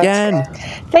 thank you again.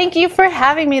 Thank you for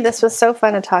having me. This was so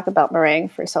fun to talk about meringue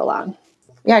for so long.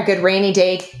 Yeah, good rainy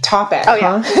day topic. Oh,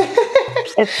 yeah.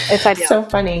 It's ideal. So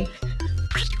funny.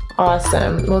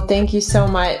 Awesome. Well, thank you so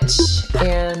much.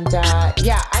 And I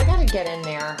got to get in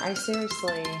there. I just need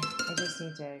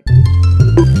to.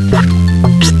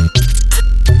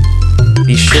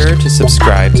 Be sure to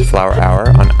subscribe to Flower Hour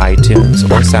on iTunes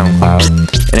or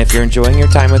SoundCloud. And if you're enjoying your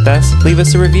time with us, leave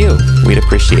us a review. We'd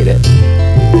appreciate it.